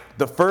today.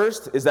 The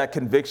first is that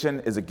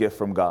conviction is a gift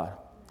from God.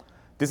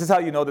 This is how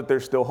you know that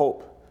there's still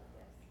hope.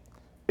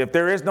 If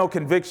there is no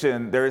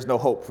conviction, there is no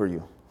hope for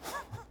you.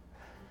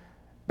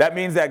 That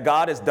means that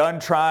God is done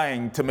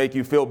trying to make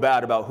you feel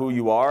bad about who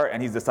you are,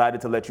 and he's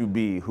decided to let you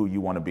be who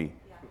you want to be.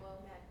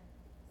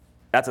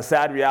 That's a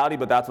sad reality,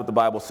 but that's what the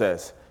Bible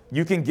says.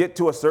 You can get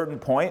to a certain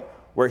point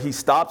where he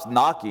stops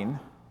knocking,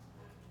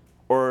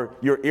 or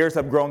your ears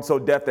have grown so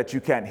deaf that you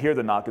can't hear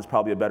the knock is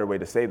probably a better way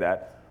to say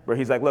that. Where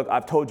he's like, look,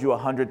 I've told you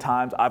 100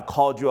 times. I've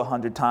called you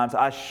 100 times.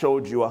 I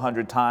showed you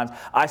 100 times.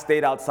 I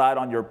stayed outside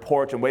on your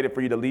porch and waited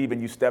for you to leave,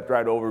 and you stepped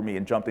right over me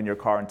and jumped in your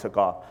car and took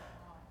off.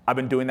 I've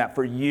been doing that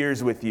for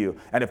years with you.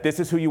 And if this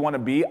is who you want to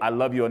be, I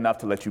love you enough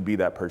to let you be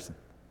that person.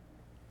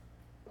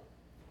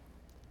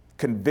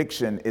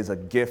 Conviction is a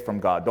gift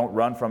from God. Don't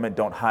run from it.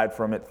 Don't hide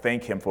from it.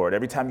 Thank him for it.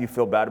 Every time you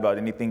feel bad about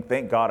anything,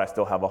 thank God I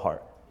still have a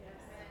heart.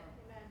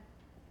 Yes.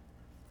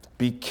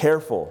 Be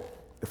careful.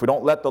 If we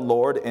don't let the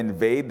Lord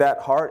invade that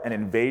heart and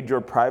invade your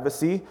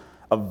privacy,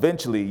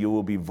 eventually you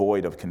will be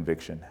void of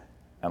conviction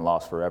and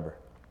lost forever.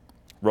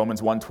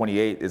 Romans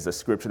 1:28 is a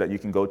scripture that you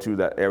can go to,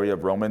 that area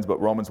of Romans, but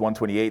Romans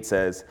 1:28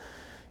 says,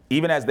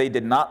 even as they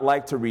did not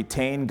like to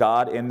retain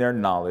God in their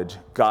knowledge,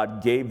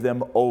 God gave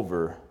them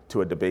over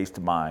to a debased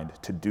mind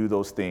to do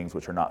those things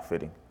which are not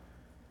fitting.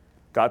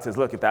 God says,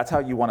 look, if that's how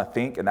you want to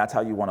think and that's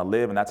how you want to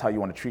live and that's how you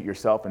want to treat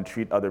yourself and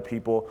treat other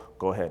people,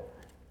 go ahead.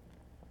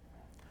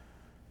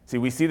 See,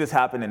 we see this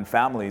happen in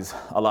families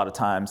a lot of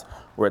times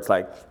where it's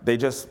like they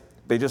just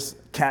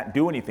can't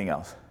do anything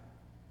else.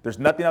 There's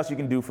nothing else you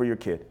can do for your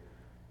kid.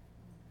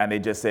 And they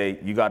just say,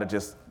 you got to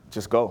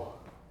just go.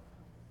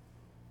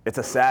 It's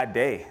a sad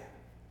day.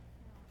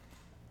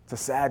 It's a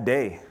sad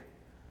day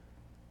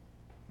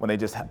when they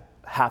just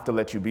have to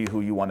let you be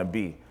who you want to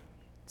be.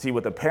 See,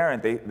 with a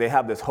parent, they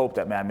have this hope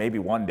that, man, maybe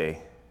one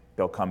day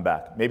they'll come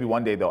back. Maybe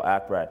one day they'll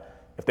act right.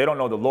 If they don't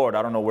know the Lord,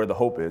 I don't know where the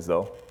hope is,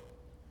 though.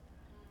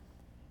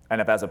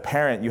 And if as a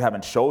parent you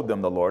haven't showed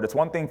them the Lord, it's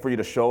one thing for you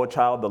to show a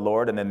child the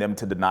Lord and then them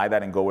to deny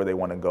that and go where they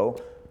want to go.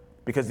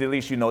 Because at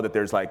least you know that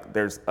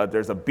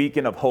there's a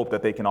beacon of hope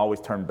that they can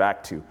always turn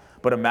back to.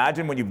 But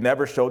imagine when you've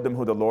never showed them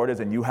who the Lord is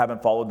and you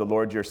haven't followed the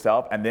Lord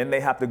yourself, and then they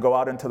have to go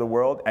out into the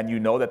world and you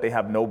know that they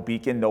have no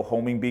beacon, no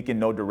homing beacon,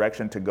 no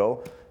direction to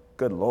go.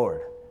 Good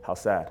Lord, how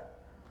sad,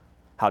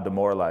 how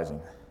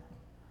demoralizing.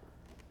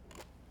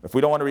 If we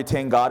don't want to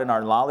retain God in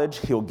our knowledge,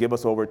 he'll give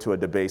us over to a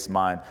debased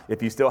mind.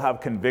 If you still have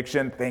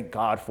conviction, thank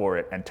God for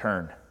it and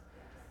turn.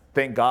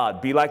 Thank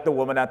God. Be like the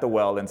woman at the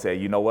well and say,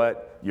 you know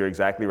what? You're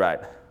exactly right.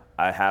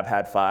 I have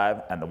had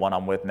 5, and the one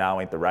I'm with now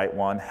ain't the right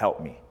one.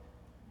 Help me.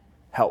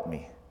 Help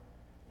me.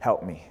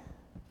 Help me.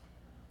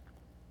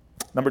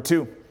 Number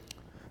 2,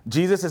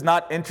 Jesus is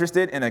not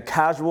interested in a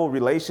casual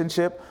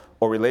relationship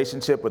or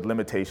relationship with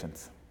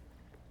limitations.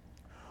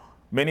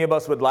 Many of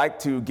us would like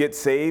to get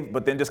saved,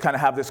 but then just kind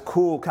of have this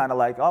cool kind of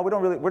like, oh, we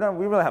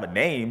really have a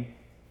name.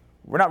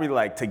 We're not really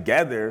like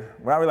together.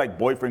 We're not really like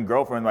boyfriend,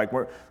 girlfriend. Like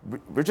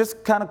we're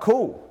just kind of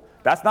cool.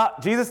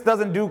 Jesus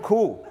doesn't do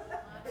cool.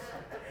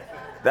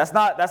 That's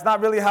not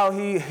really how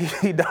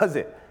he does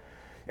it.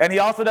 And he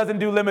also doesn't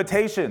do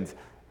limitations.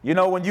 You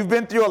know, when you've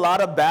been through a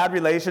lot of bad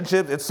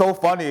relationships, it's so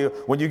funny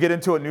when you get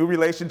into a new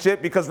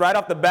relationship because right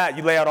off the bat,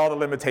 you lay out all the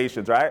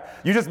limitations, right?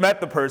 You just met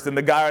the person,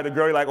 the guy or the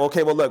girl, you're like,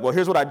 okay, well,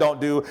 here's what I don't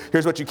do.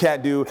 Here's what you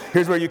can't do.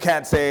 Here's where you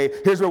can't say.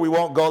 Here's where we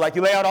won't go. Like,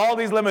 you lay out all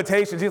these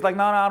limitations. He's like,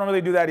 no, I don't really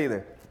do that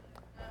either.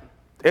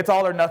 It's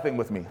all or nothing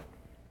with me.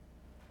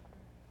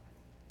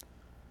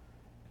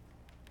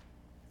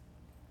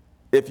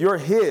 If you're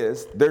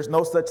his, there's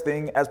no such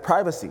thing as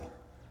privacy.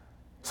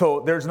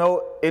 So there's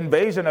no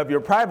invasion of your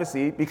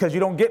privacy because you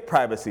don't get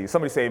privacy.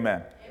 Somebody say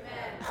amen.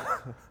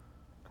 Amen.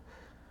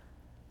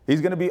 He's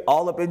going to be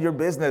all up in your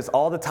business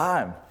all the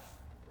time.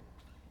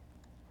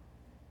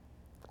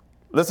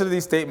 Listen to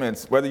these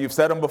statements, whether you've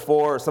said them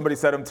before or somebody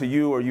said them to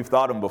you or you've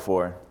thought them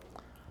before.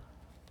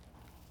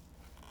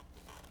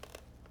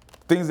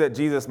 Things that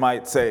Jesus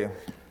might say.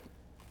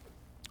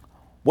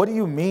 What do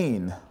you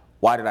mean,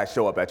 why did I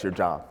show up at your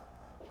job?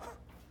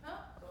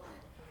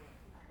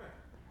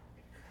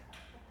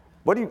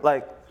 What do you,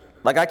 like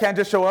I can't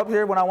just show up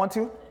here when I want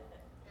to?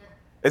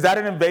 Is that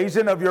an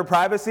invasion of your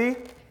privacy?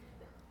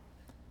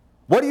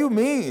 What do you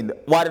mean,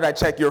 why did I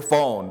check your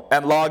phone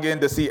and log in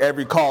to see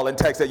every call and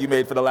text that you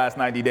made for the last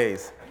 90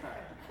 days?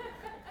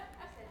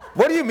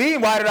 What do you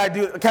mean, why did I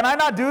do, can I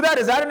not do that?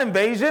 Is that an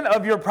invasion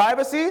of your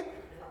privacy?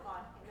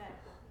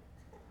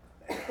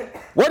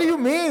 What do you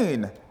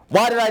mean,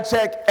 why did I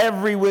check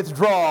every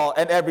withdrawal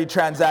and every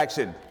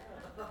transaction?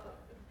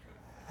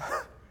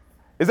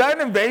 Is that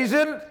an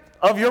invasion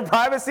of your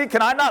privacy?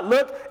 Can I not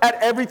look at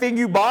everything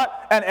you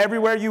bought and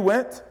everywhere you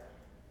went?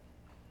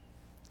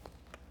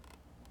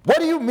 What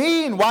do you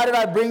mean, why did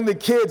I bring the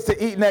kids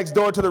to eat next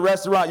door to the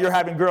restaurant you're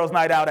having girls'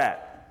 night out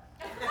at?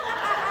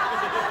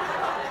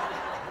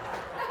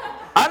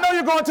 I know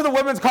you're going to the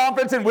women's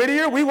conference in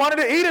Whittier. We wanted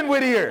to eat in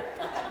Whittier.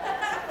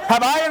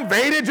 Have I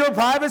invaded your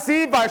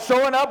privacy by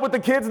showing up with the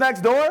kids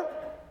next door?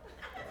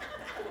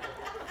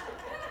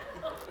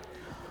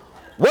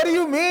 What do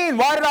you mean?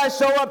 Why did I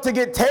show up to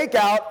get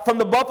takeout from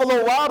the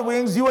Buffalo Wild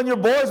Wings you and your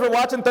boys were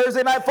watching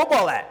Thursday Night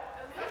Football at?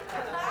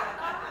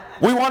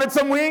 We wanted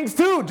some wings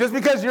too. Just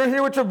because you're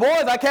here with your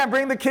boys, I can't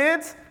bring the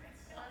kids?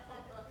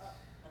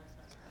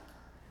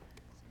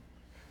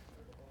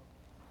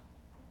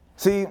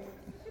 See,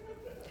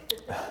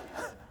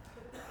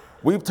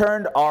 we've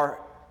turned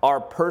our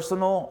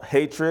personal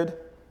hatred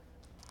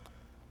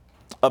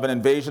of an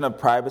invasion of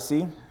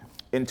privacy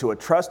into a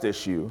trust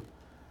issue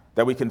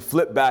that we can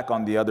flip back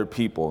on the other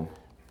people,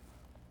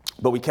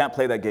 but we can't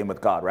play that game with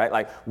God, right?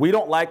 Like, we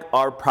don't like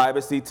our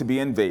privacy to be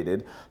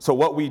invaded, so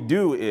what we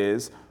do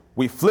is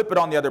we flip it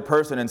on the other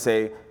person and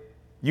say,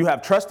 you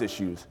have trust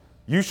issues.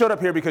 You showed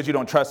up here because you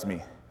don't trust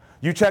me.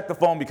 You checked the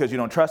phone because you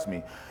don't trust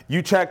me.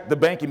 You checked the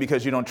banking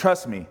because you don't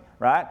trust me,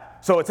 right?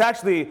 So it's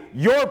actually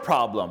your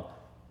problem.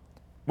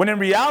 When in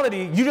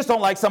reality, you just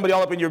don't like somebody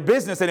all up in your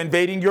business and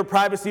invading your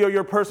privacy or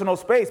your personal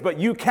space, but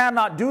you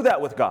cannot do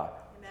that with God.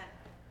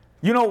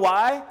 You know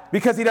why?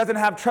 Because he doesn't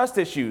have trust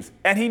issues,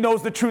 and he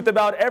knows the truth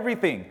about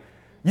everything.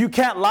 You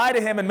can't lie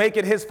to him and make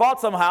it his fault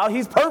somehow.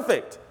 He's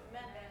perfect.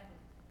 Amen.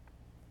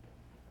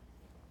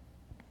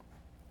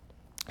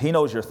 He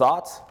knows your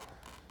thoughts.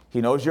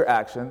 He knows your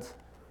actions.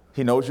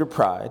 He knows your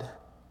pride,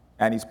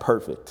 and he's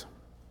perfect.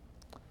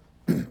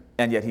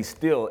 And yet he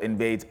still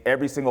invades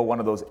every single one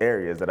of those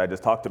areas that I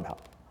just talked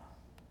about.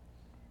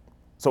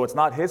 So it's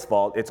not his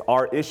fault. It's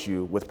our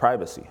issue with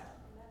privacy.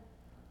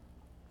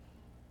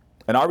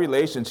 In our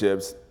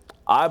relationships,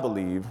 I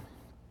believe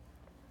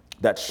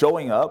that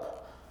showing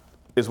up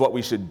is what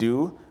we should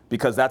do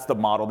because that's the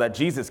model that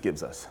Jesus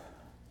gives us.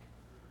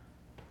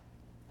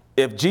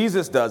 If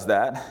Jesus does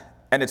that,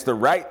 and it's the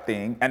right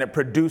thing, and it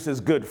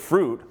produces good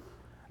fruit,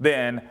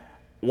 then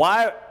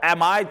why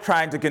am I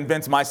trying to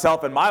convince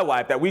myself and my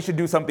wife that we should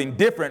do something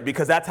different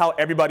because that's how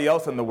everybody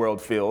else in the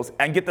world feels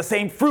and get the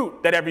same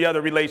fruit that every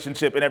other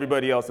relationship and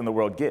everybody else in the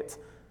world gets?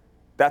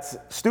 That's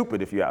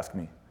stupid if you ask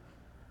me.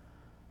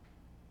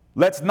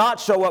 Let's not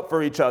show up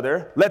for each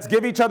other. Let's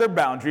give each other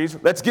boundaries.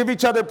 Let's give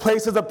each other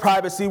places of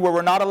privacy where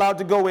we're not allowed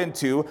to go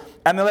into.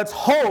 And then let's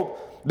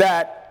hope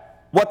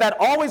that what that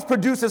always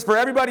produces for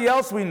everybody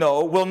else we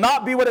know will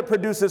not be what it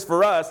produces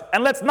for us.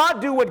 And let's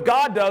not do what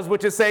God does,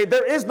 which is say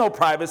there is no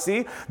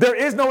privacy. There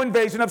is no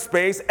invasion of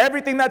space.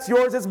 Everything that's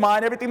yours is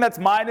mine. Everything that's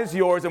mine is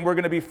yours. And we're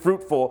going to be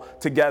fruitful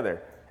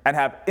together and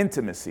have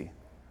intimacy.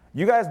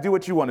 You guys do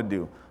what you want to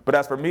do. But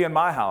as for me and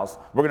my house,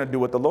 we're going to do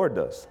what the Lord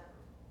does.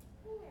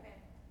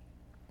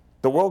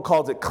 The world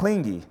calls it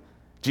clingy.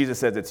 Jesus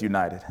says it's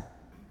united.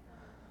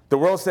 The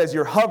world says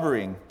you're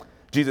hovering.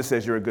 Jesus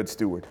says you're a good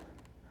steward.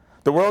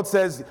 The world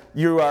says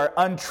you are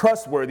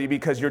untrustworthy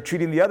because you're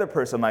treating the other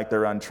person like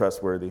they're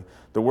untrustworthy.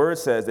 The word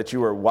says that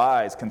you are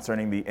wise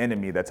concerning the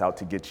enemy that's out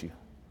to get you.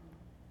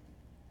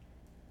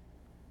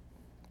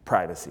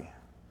 Privacy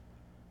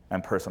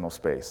and personal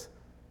space.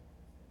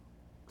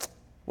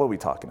 What are we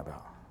talking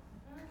about?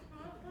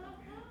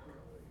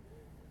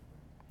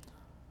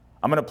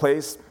 I'm in a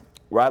place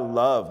where I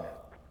love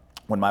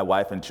when my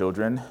wife and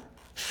children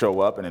show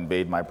up and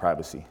invade my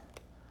privacy.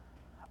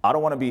 I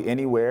don't want to be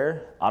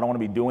anywhere, I don't want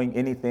to be doing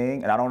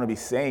anything, and I don't want to be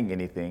saying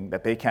anything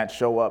that they can't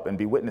show up and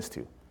be witness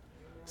to.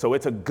 So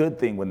it's a good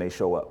thing when they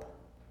show up.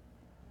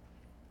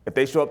 If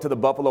they show up to the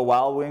Buffalo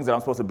Wild Wings that I'm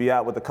supposed to be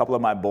at with a couple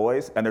of my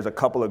boys, and there's a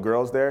couple of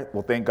girls there,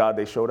 well, thank God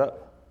they showed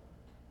up.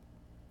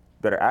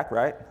 Better act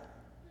right.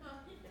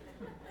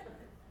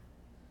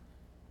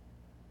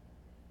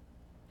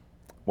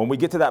 When we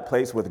get to that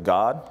place with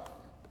God,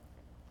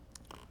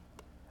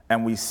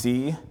 and we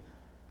see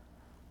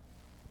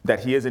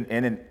that He isn't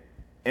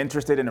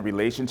interested in a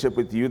relationship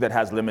with you that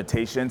has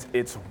limitations,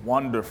 it's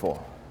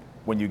wonderful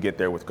when you get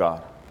there with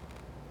God.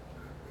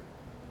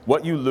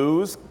 What you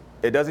lose,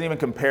 it doesn't even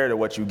compare to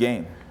what you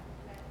gain.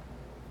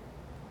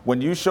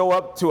 When you show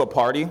up to a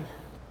party,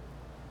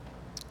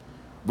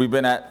 we've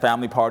been at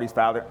family parties,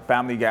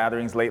 family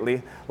gatherings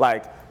lately.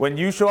 Like, when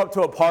you show up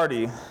to a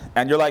party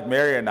and you're like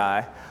Mary and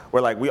I,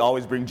 we're like, we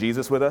always bring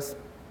Jesus with us.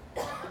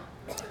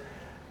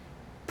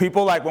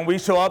 People, like, when we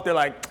show up, they're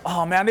like,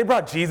 oh man, they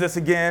brought Jesus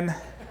again.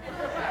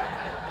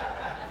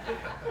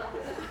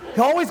 He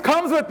always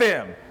comes with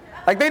them.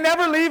 Like, they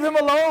never leave him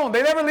alone.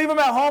 They never leave him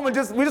at home and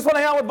we just want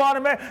to hang out with Vaughn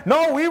and Mary.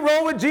 No, we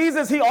roll with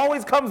Jesus. He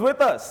always comes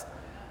with us.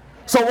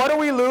 So what do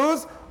we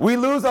lose? We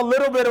lose a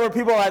little bit where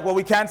people are like, well,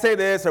 we can't say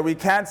this or we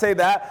can't say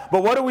that.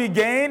 But what do we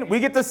gain? We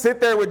get to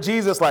sit there with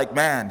Jesus like,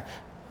 man,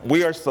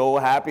 we are so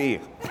happy.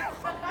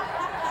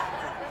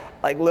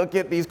 Like, look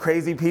at these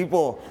crazy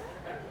people.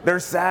 They're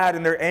sad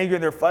and they're angry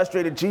and they're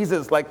frustrated.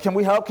 Jesus, like, can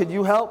we help? Can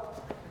you help?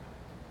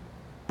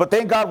 But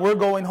thank God we're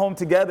going home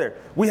together.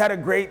 We had a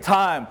great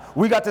time.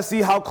 We got to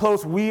see how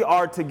close we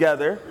are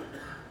together.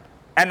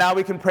 And now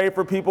we can pray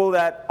for people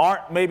that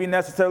aren't maybe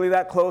necessarily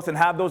that close and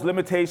have those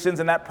limitations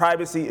and that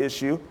privacy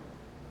issue.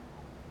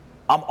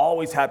 I'm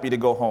always happy to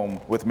go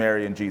home with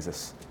Mary and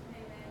Jesus.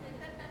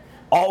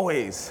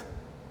 Always.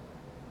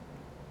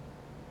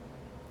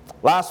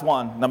 Last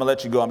one, and I'm going to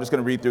let you go. I'm just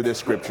going to read through this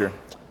scripture.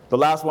 The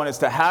last one is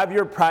to have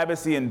your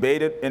privacy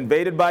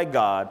invaded by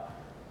God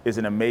is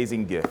an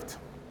amazing gift.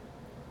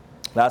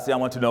 Lastly, I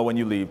want to know when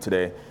you leave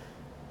today,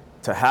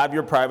 to have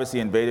your privacy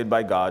invaded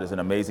by God is an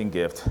amazing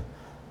gift.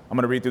 I'm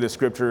going to read through the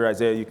scripture.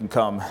 Isaiah, you can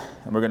come,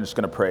 and we're just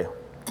going to pray.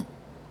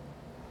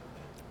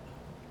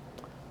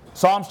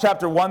 Psalms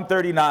chapter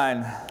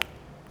 139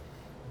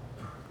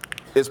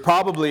 is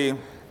probably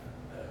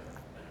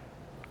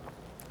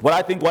what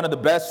I think one of the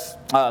best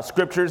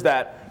scriptures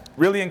that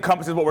really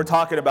encompasses what we're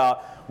talking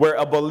about, where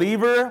a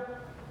believer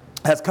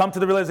has come to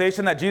the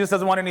realization that Jesus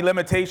doesn't want any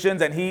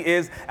limitations and He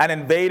is an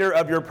invader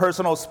of your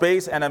personal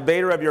space, an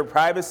invader of your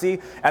privacy,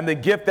 and the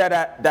gift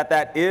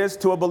that is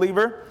to a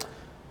believer.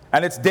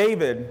 And it's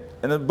David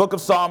in the book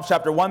of Psalms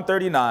chapter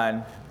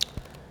 139.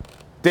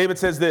 David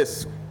says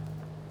this,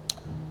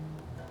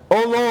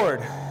 O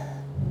Lord,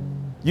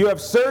 you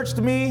have searched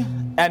me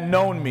and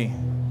known me.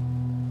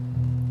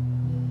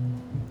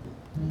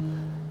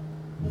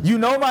 You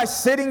know my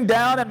sitting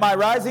down and my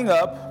rising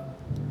up.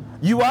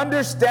 You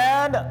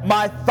understand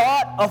my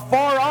thought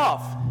afar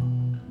off.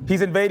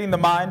 He's invading the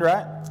mind,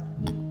 right?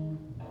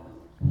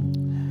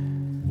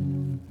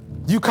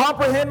 You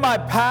comprehend my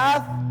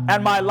path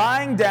and my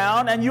lying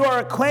down, and you are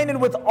acquainted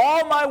with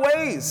all my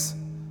ways.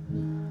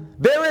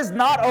 There is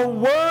not a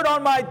word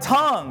on my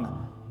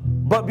tongue,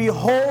 but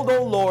behold,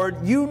 O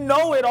Lord, you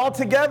know it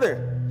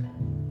altogether.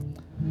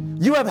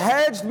 You have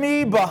hedged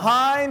me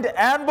behind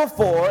and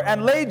before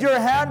and laid your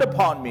hand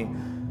upon me.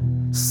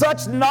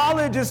 Such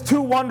knowledge is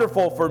too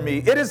wonderful for me.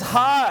 It is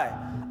high,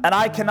 and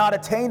I cannot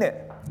attain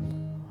it.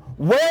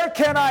 Where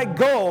can I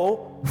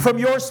go from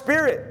your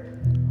spirit?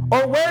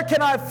 Or where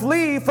can I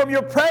flee from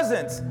your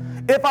presence?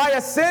 If I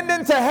ascend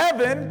into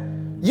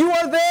heaven, you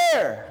are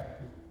there.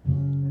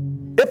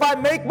 If I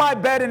make my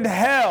bed in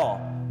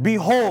hell,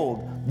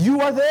 behold,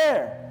 you are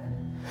there.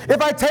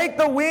 If I take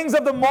the wings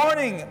of the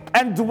morning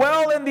and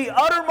dwell in the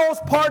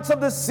uttermost parts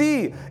of the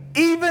sea,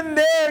 even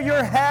there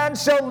your hand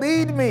shall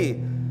lead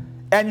me,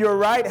 and your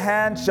right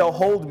hand shall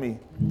hold me.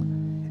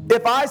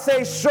 If I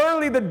say,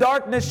 surely the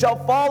darkness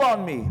shall fall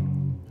on me,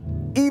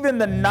 even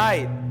the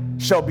night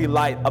shall be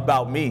light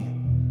about me.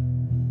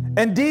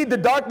 Indeed, the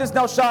darkness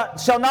now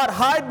shall not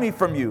hide me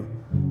from you,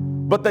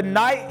 but the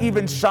night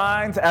even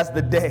shines as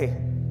the day.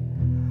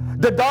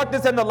 The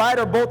darkness and the light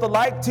are both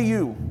alike to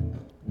you,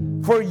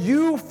 for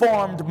you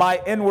formed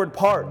my inward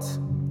parts.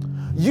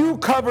 You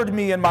covered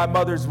me in my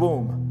mother's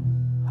womb.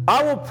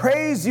 I will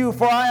praise you,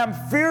 for I am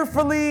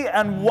fearfully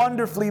and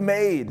wonderfully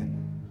made.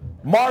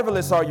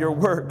 Marvelous are your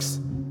works,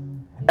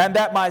 and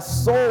that my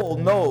soul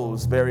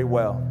knows very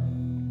well.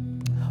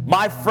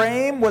 My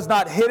frame was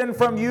not hidden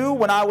from you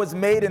when I was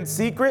made in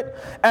secret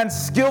and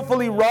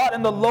skillfully wrought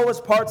in the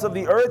lowest parts of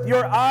the earth.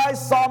 Your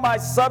eyes saw my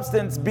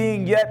substance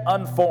being yet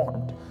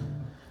unformed.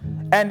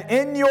 And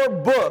in your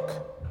book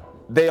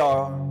they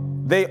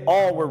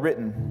all were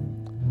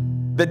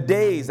written, the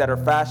days that are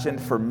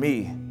fashioned for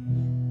me,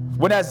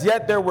 when as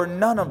yet there were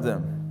none of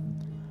them.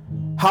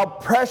 How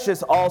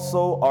precious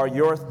also are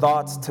your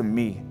thoughts to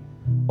me,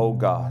 O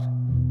God.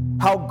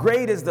 How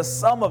great is the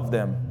sum of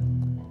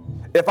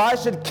them. If I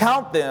should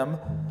count them,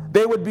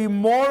 they would be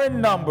more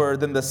in number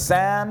than the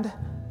sand.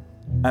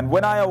 And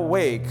when I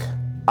awake,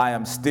 I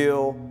am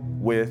still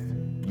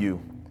with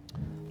you.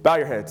 Bow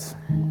your heads.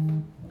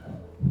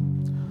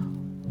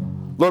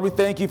 Lord, we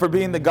thank you for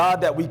being the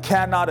God that we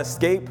cannot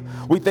escape.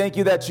 We thank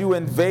you that you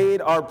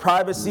invade our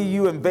privacy.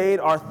 You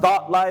invade our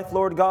thought life,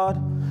 Lord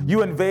God.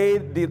 You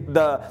invade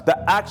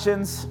the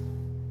actions.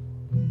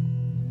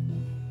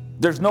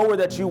 There's nowhere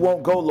that you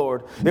won't go,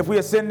 Lord. If we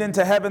ascend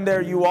into heaven,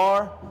 there you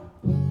are.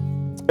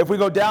 If we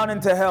go down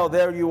into hell,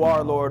 there you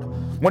are, Lord.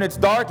 When it's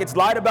dark, it's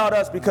light about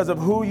us because of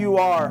who you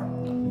are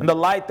and the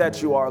light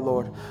that you are,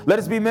 Lord. Let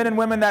us be men and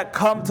women that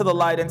come to the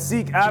light and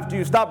seek after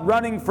you. Stop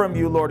running from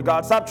you, Lord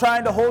God. Stop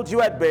trying to hold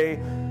you at bay.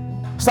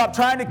 Stop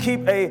trying to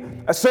keep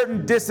a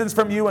certain distance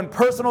from you in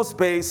personal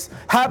space,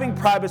 having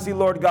privacy,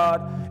 Lord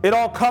God. It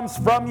all comes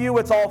from you.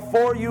 It's all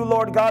for you,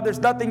 Lord God. There's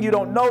nothing you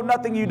don't know,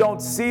 nothing you don't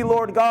see,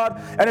 Lord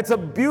God. And it's a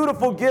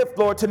beautiful gift,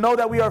 Lord, to know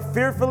that we are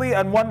fearfully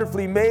and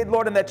wonderfully made,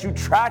 Lord, and that you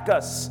track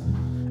us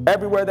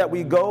everywhere that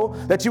we go,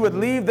 that you would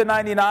leave the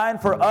 99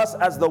 for us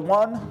as the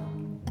one.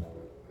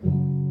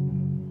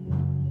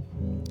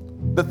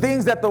 The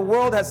things that the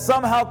world has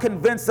somehow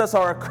convinced us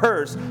are a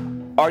curse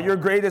are your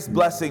greatest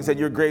blessings and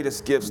your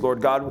greatest gifts,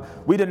 Lord God.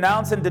 We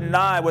denounce and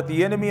deny what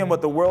the enemy and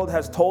what the world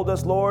has told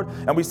us, Lord,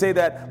 and we say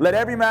that let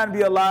every man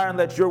be a liar and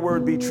let your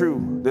word be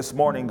true this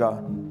morning,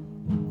 God.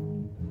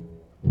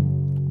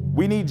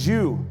 We need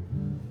you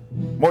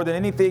more than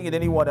anything and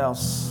anyone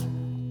else.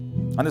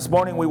 And this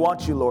morning we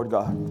want you, Lord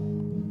God.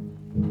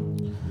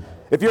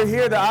 If you're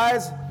here, the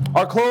eyes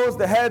are closed,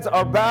 the heads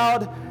are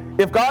bowed.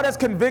 If God has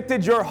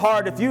convicted your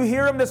heart, if you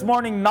hear him this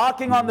morning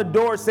knocking on the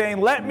door saying,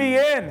 let me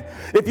in.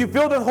 If you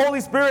feel the Holy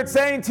Spirit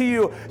saying to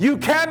you, you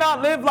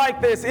cannot live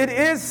like this. It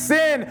is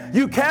sin.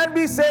 You can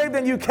be saved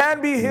and you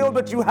can be healed,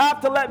 but you have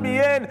to let me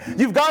in.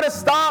 You've got to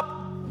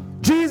stop.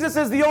 Jesus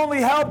is the only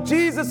help.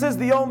 Jesus is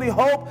the only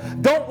hope.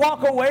 Don't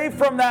walk away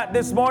from that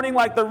this morning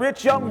like the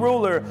rich young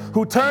ruler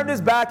who turned his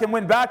back and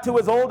went back to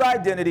his old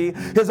identity,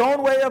 his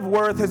own way of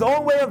worth, his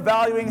own way of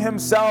valuing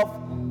himself.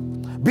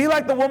 Be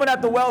like the woman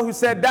at the well who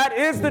said, that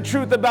is the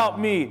truth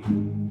about me.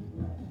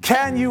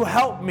 Can you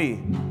help me?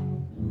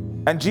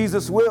 And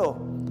Jesus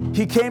will.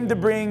 He came to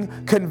bring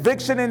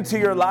conviction into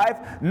your life,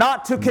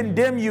 not to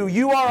condemn you.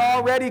 You are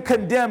already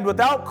condemned.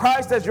 Without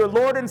Christ as your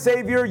Lord and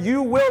Savior,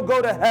 you will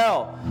go to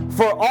hell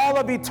for all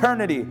of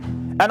eternity.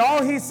 And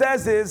all he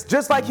says is,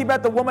 just like he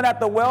met the woman at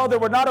the well, there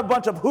were not a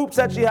bunch of hoops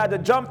that she had to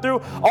jump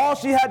through. All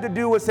she had to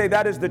do was say,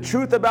 that is the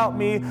truth about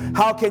me.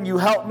 How can you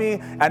help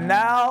me? And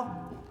now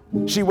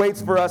she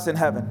waits for us in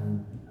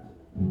heaven.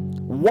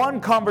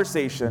 One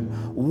conversation,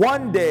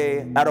 one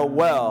day at a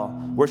well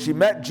where she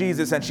met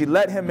Jesus and she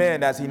let him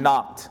in as he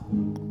knocked.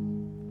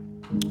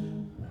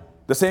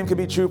 The same can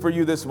be true for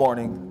you this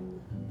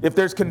morning. If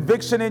there's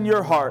conviction in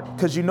your heart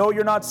because you know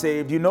you're not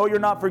saved, you know you're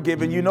not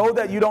forgiven, you know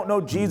that you don't know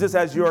Jesus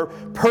as your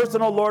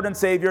personal Lord and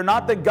Savior,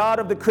 not the God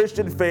of the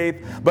Christian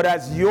faith, but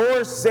as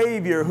your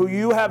Savior who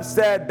you have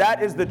said,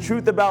 that is the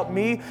truth about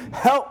me,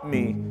 help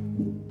me.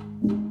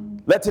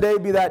 Let today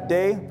be that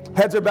day.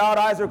 Heads are bowed,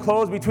 eyes are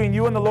closed between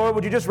you and the Lord.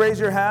 Would you just raise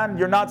your hand?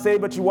 You're not saved,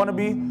 but you want to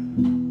be.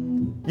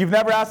 You've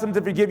never asked him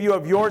to forgive you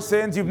of your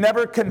sins. You've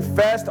never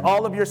confessed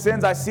all of your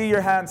sins. I see your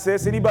hand,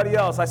 sis. Anybody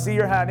else? I see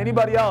your hand.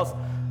 Anybody else?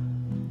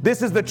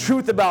 This is the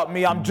truth about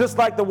me. I'm just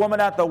like the woman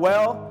at the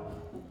well.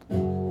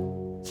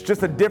 It's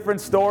just a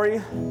different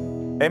story.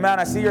 Amen.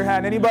 I see your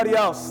hand. Anybody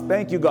else?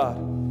 Thank you, God.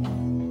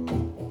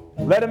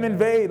 Let him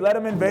invade. Let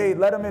him invade.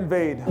 Let him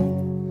invade.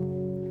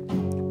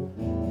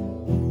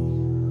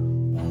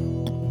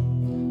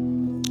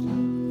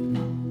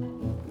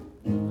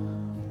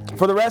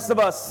 For the rest of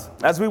us,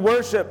 as we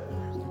worship,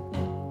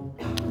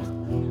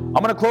 I'm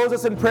going to close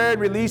us in prayer and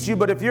release you.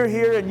 But if you're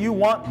here and you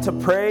want to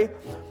pray,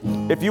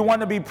 if you want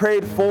to be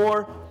prayed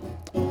for,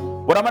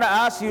 what I'm going to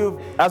ask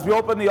you as we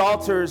open the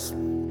altars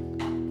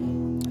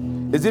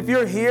is if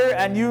you're here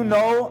and you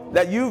know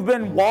that you've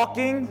been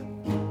walking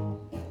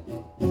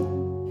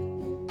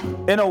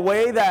in a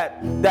way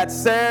that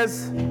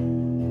says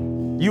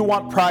you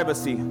want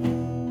privacy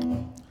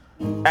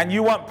and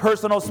you want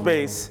personal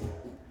space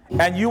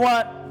and you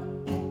want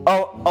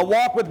a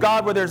walk with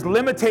God where there's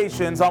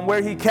limitations on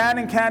where he can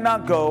and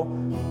cannot go,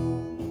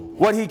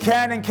 what he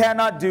can and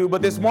cannot do.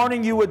 But this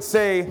morning you would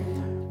say,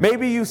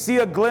 maybe you see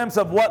a glimpse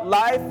of what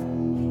life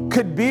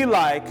could be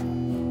like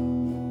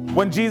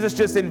when Jesus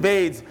just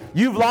invades.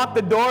 You've locked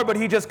the door, but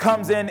he just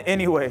comes in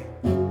anyway.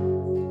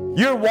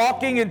 You're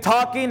walking and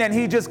talking, and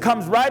he just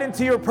comes right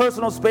into your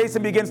personal space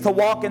and begins to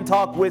walk and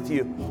talk with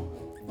you.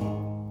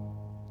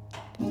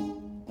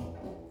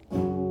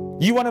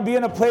 You want to be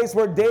in a place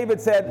where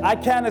David said, I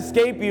can't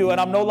escape you, and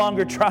I'm no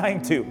longer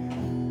trying to.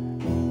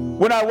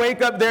 When I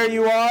wake up, there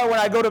you are. When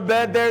I go to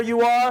bed, there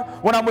you are.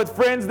 When I'm with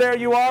friends, there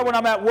you are. When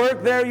I'm at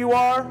work, there you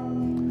are.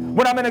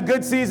 When I'm in a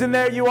good season,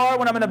 there you are.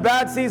 When I'm in a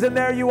bad season,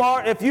 there you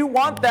are. If you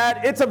want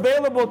that, it's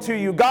available to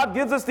you. God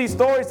gives us these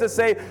stories to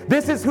say,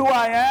 this is who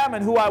I am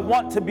and who I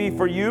want to be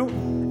for you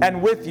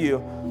and with you.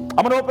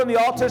 I'm going to open the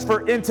altars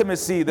for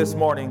intimacy this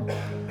morning.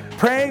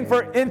 Praying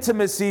for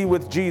intimacy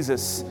with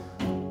Jesus.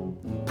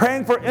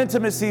 Praying for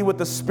intimacy with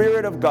the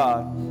Spirit of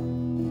God.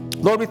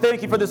 Lord, we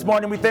thank you for this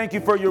morning. We thank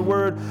you for your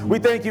word. We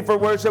thank you for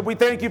worship. We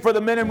thank you for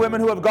the men and women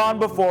who have gone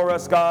before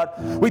us, God.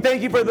 We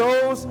thank you for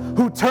those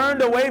who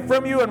turned away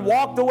from you and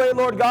walked away,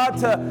 Lord God,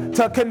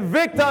 to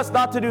convict us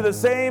not to do the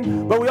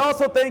same. But we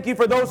also thank you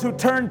for those who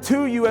turned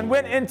to you and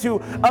went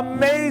into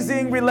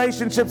amazing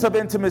relationships of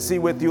intimacy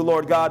with you,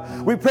 Lord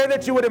God. We pray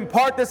that you would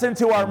impart this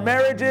into our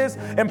marriages,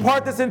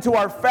 impart this into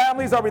our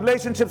families, our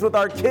relationships with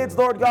our kids,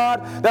 Lord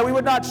God, that we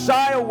would not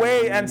shy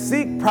away and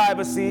seek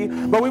privacy,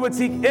 but we would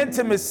seek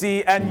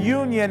intimacy and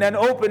union and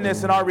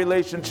openness in our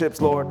relationships,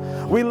 Lord.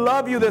 We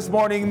love you this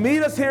morning.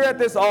 Meet us here at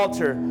this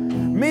altar.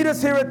 Meet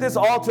us here at this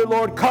altar,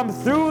 Lord. Come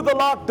through the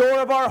locked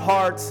door of our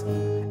hearts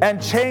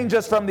and change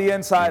us from the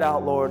inside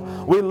out, Lord.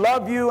 We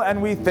love you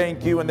and we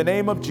thank you. In the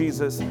name of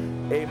Jesus,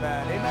 amen.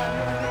 Amen.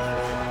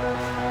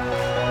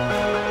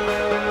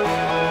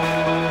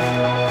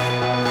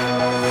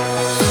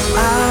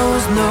 I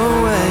was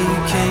nowhere, you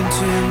came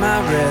to my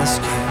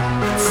rescue.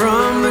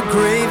 From the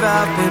grave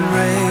I've been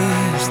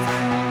raised.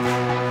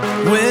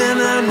 When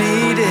I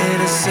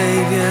needed a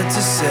savior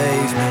to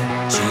save me,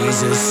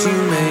 Jesus, you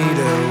made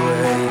a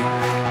way.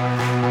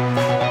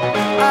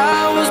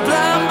 I was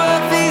blind,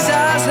 but these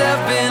eyes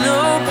have been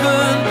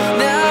opened.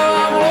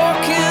 Now I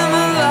walk in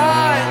the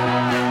light.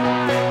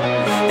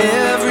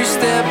 Every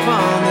step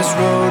on this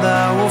road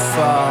I will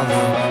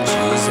follow.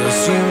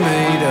 Jesus, you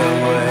made a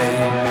way.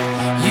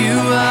 You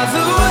are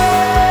the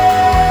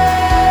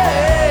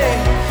way.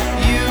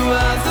 You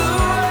are the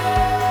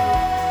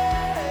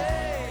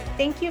way.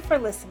 Thank you for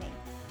listening.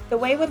 The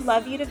Way would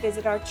love you to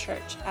visit our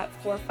church at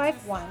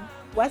 451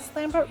 West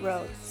Lambert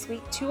Road,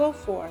 Suite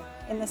 204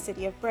 in the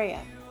city of Brea.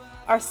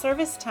 Our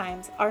service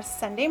times are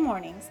Sunday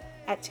mornings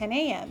at 10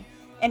 a.m.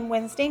 and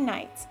Wednesday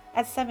nights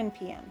at 7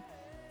 p.m.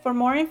 For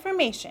more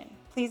information,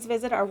 please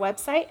visit our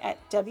website at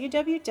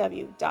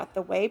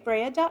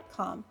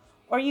www.thewaybrea.com,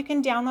 or you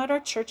can download our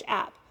church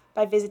app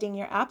by visiting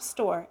your app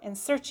store and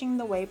searching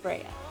The Way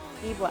Brea.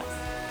 Be blessed.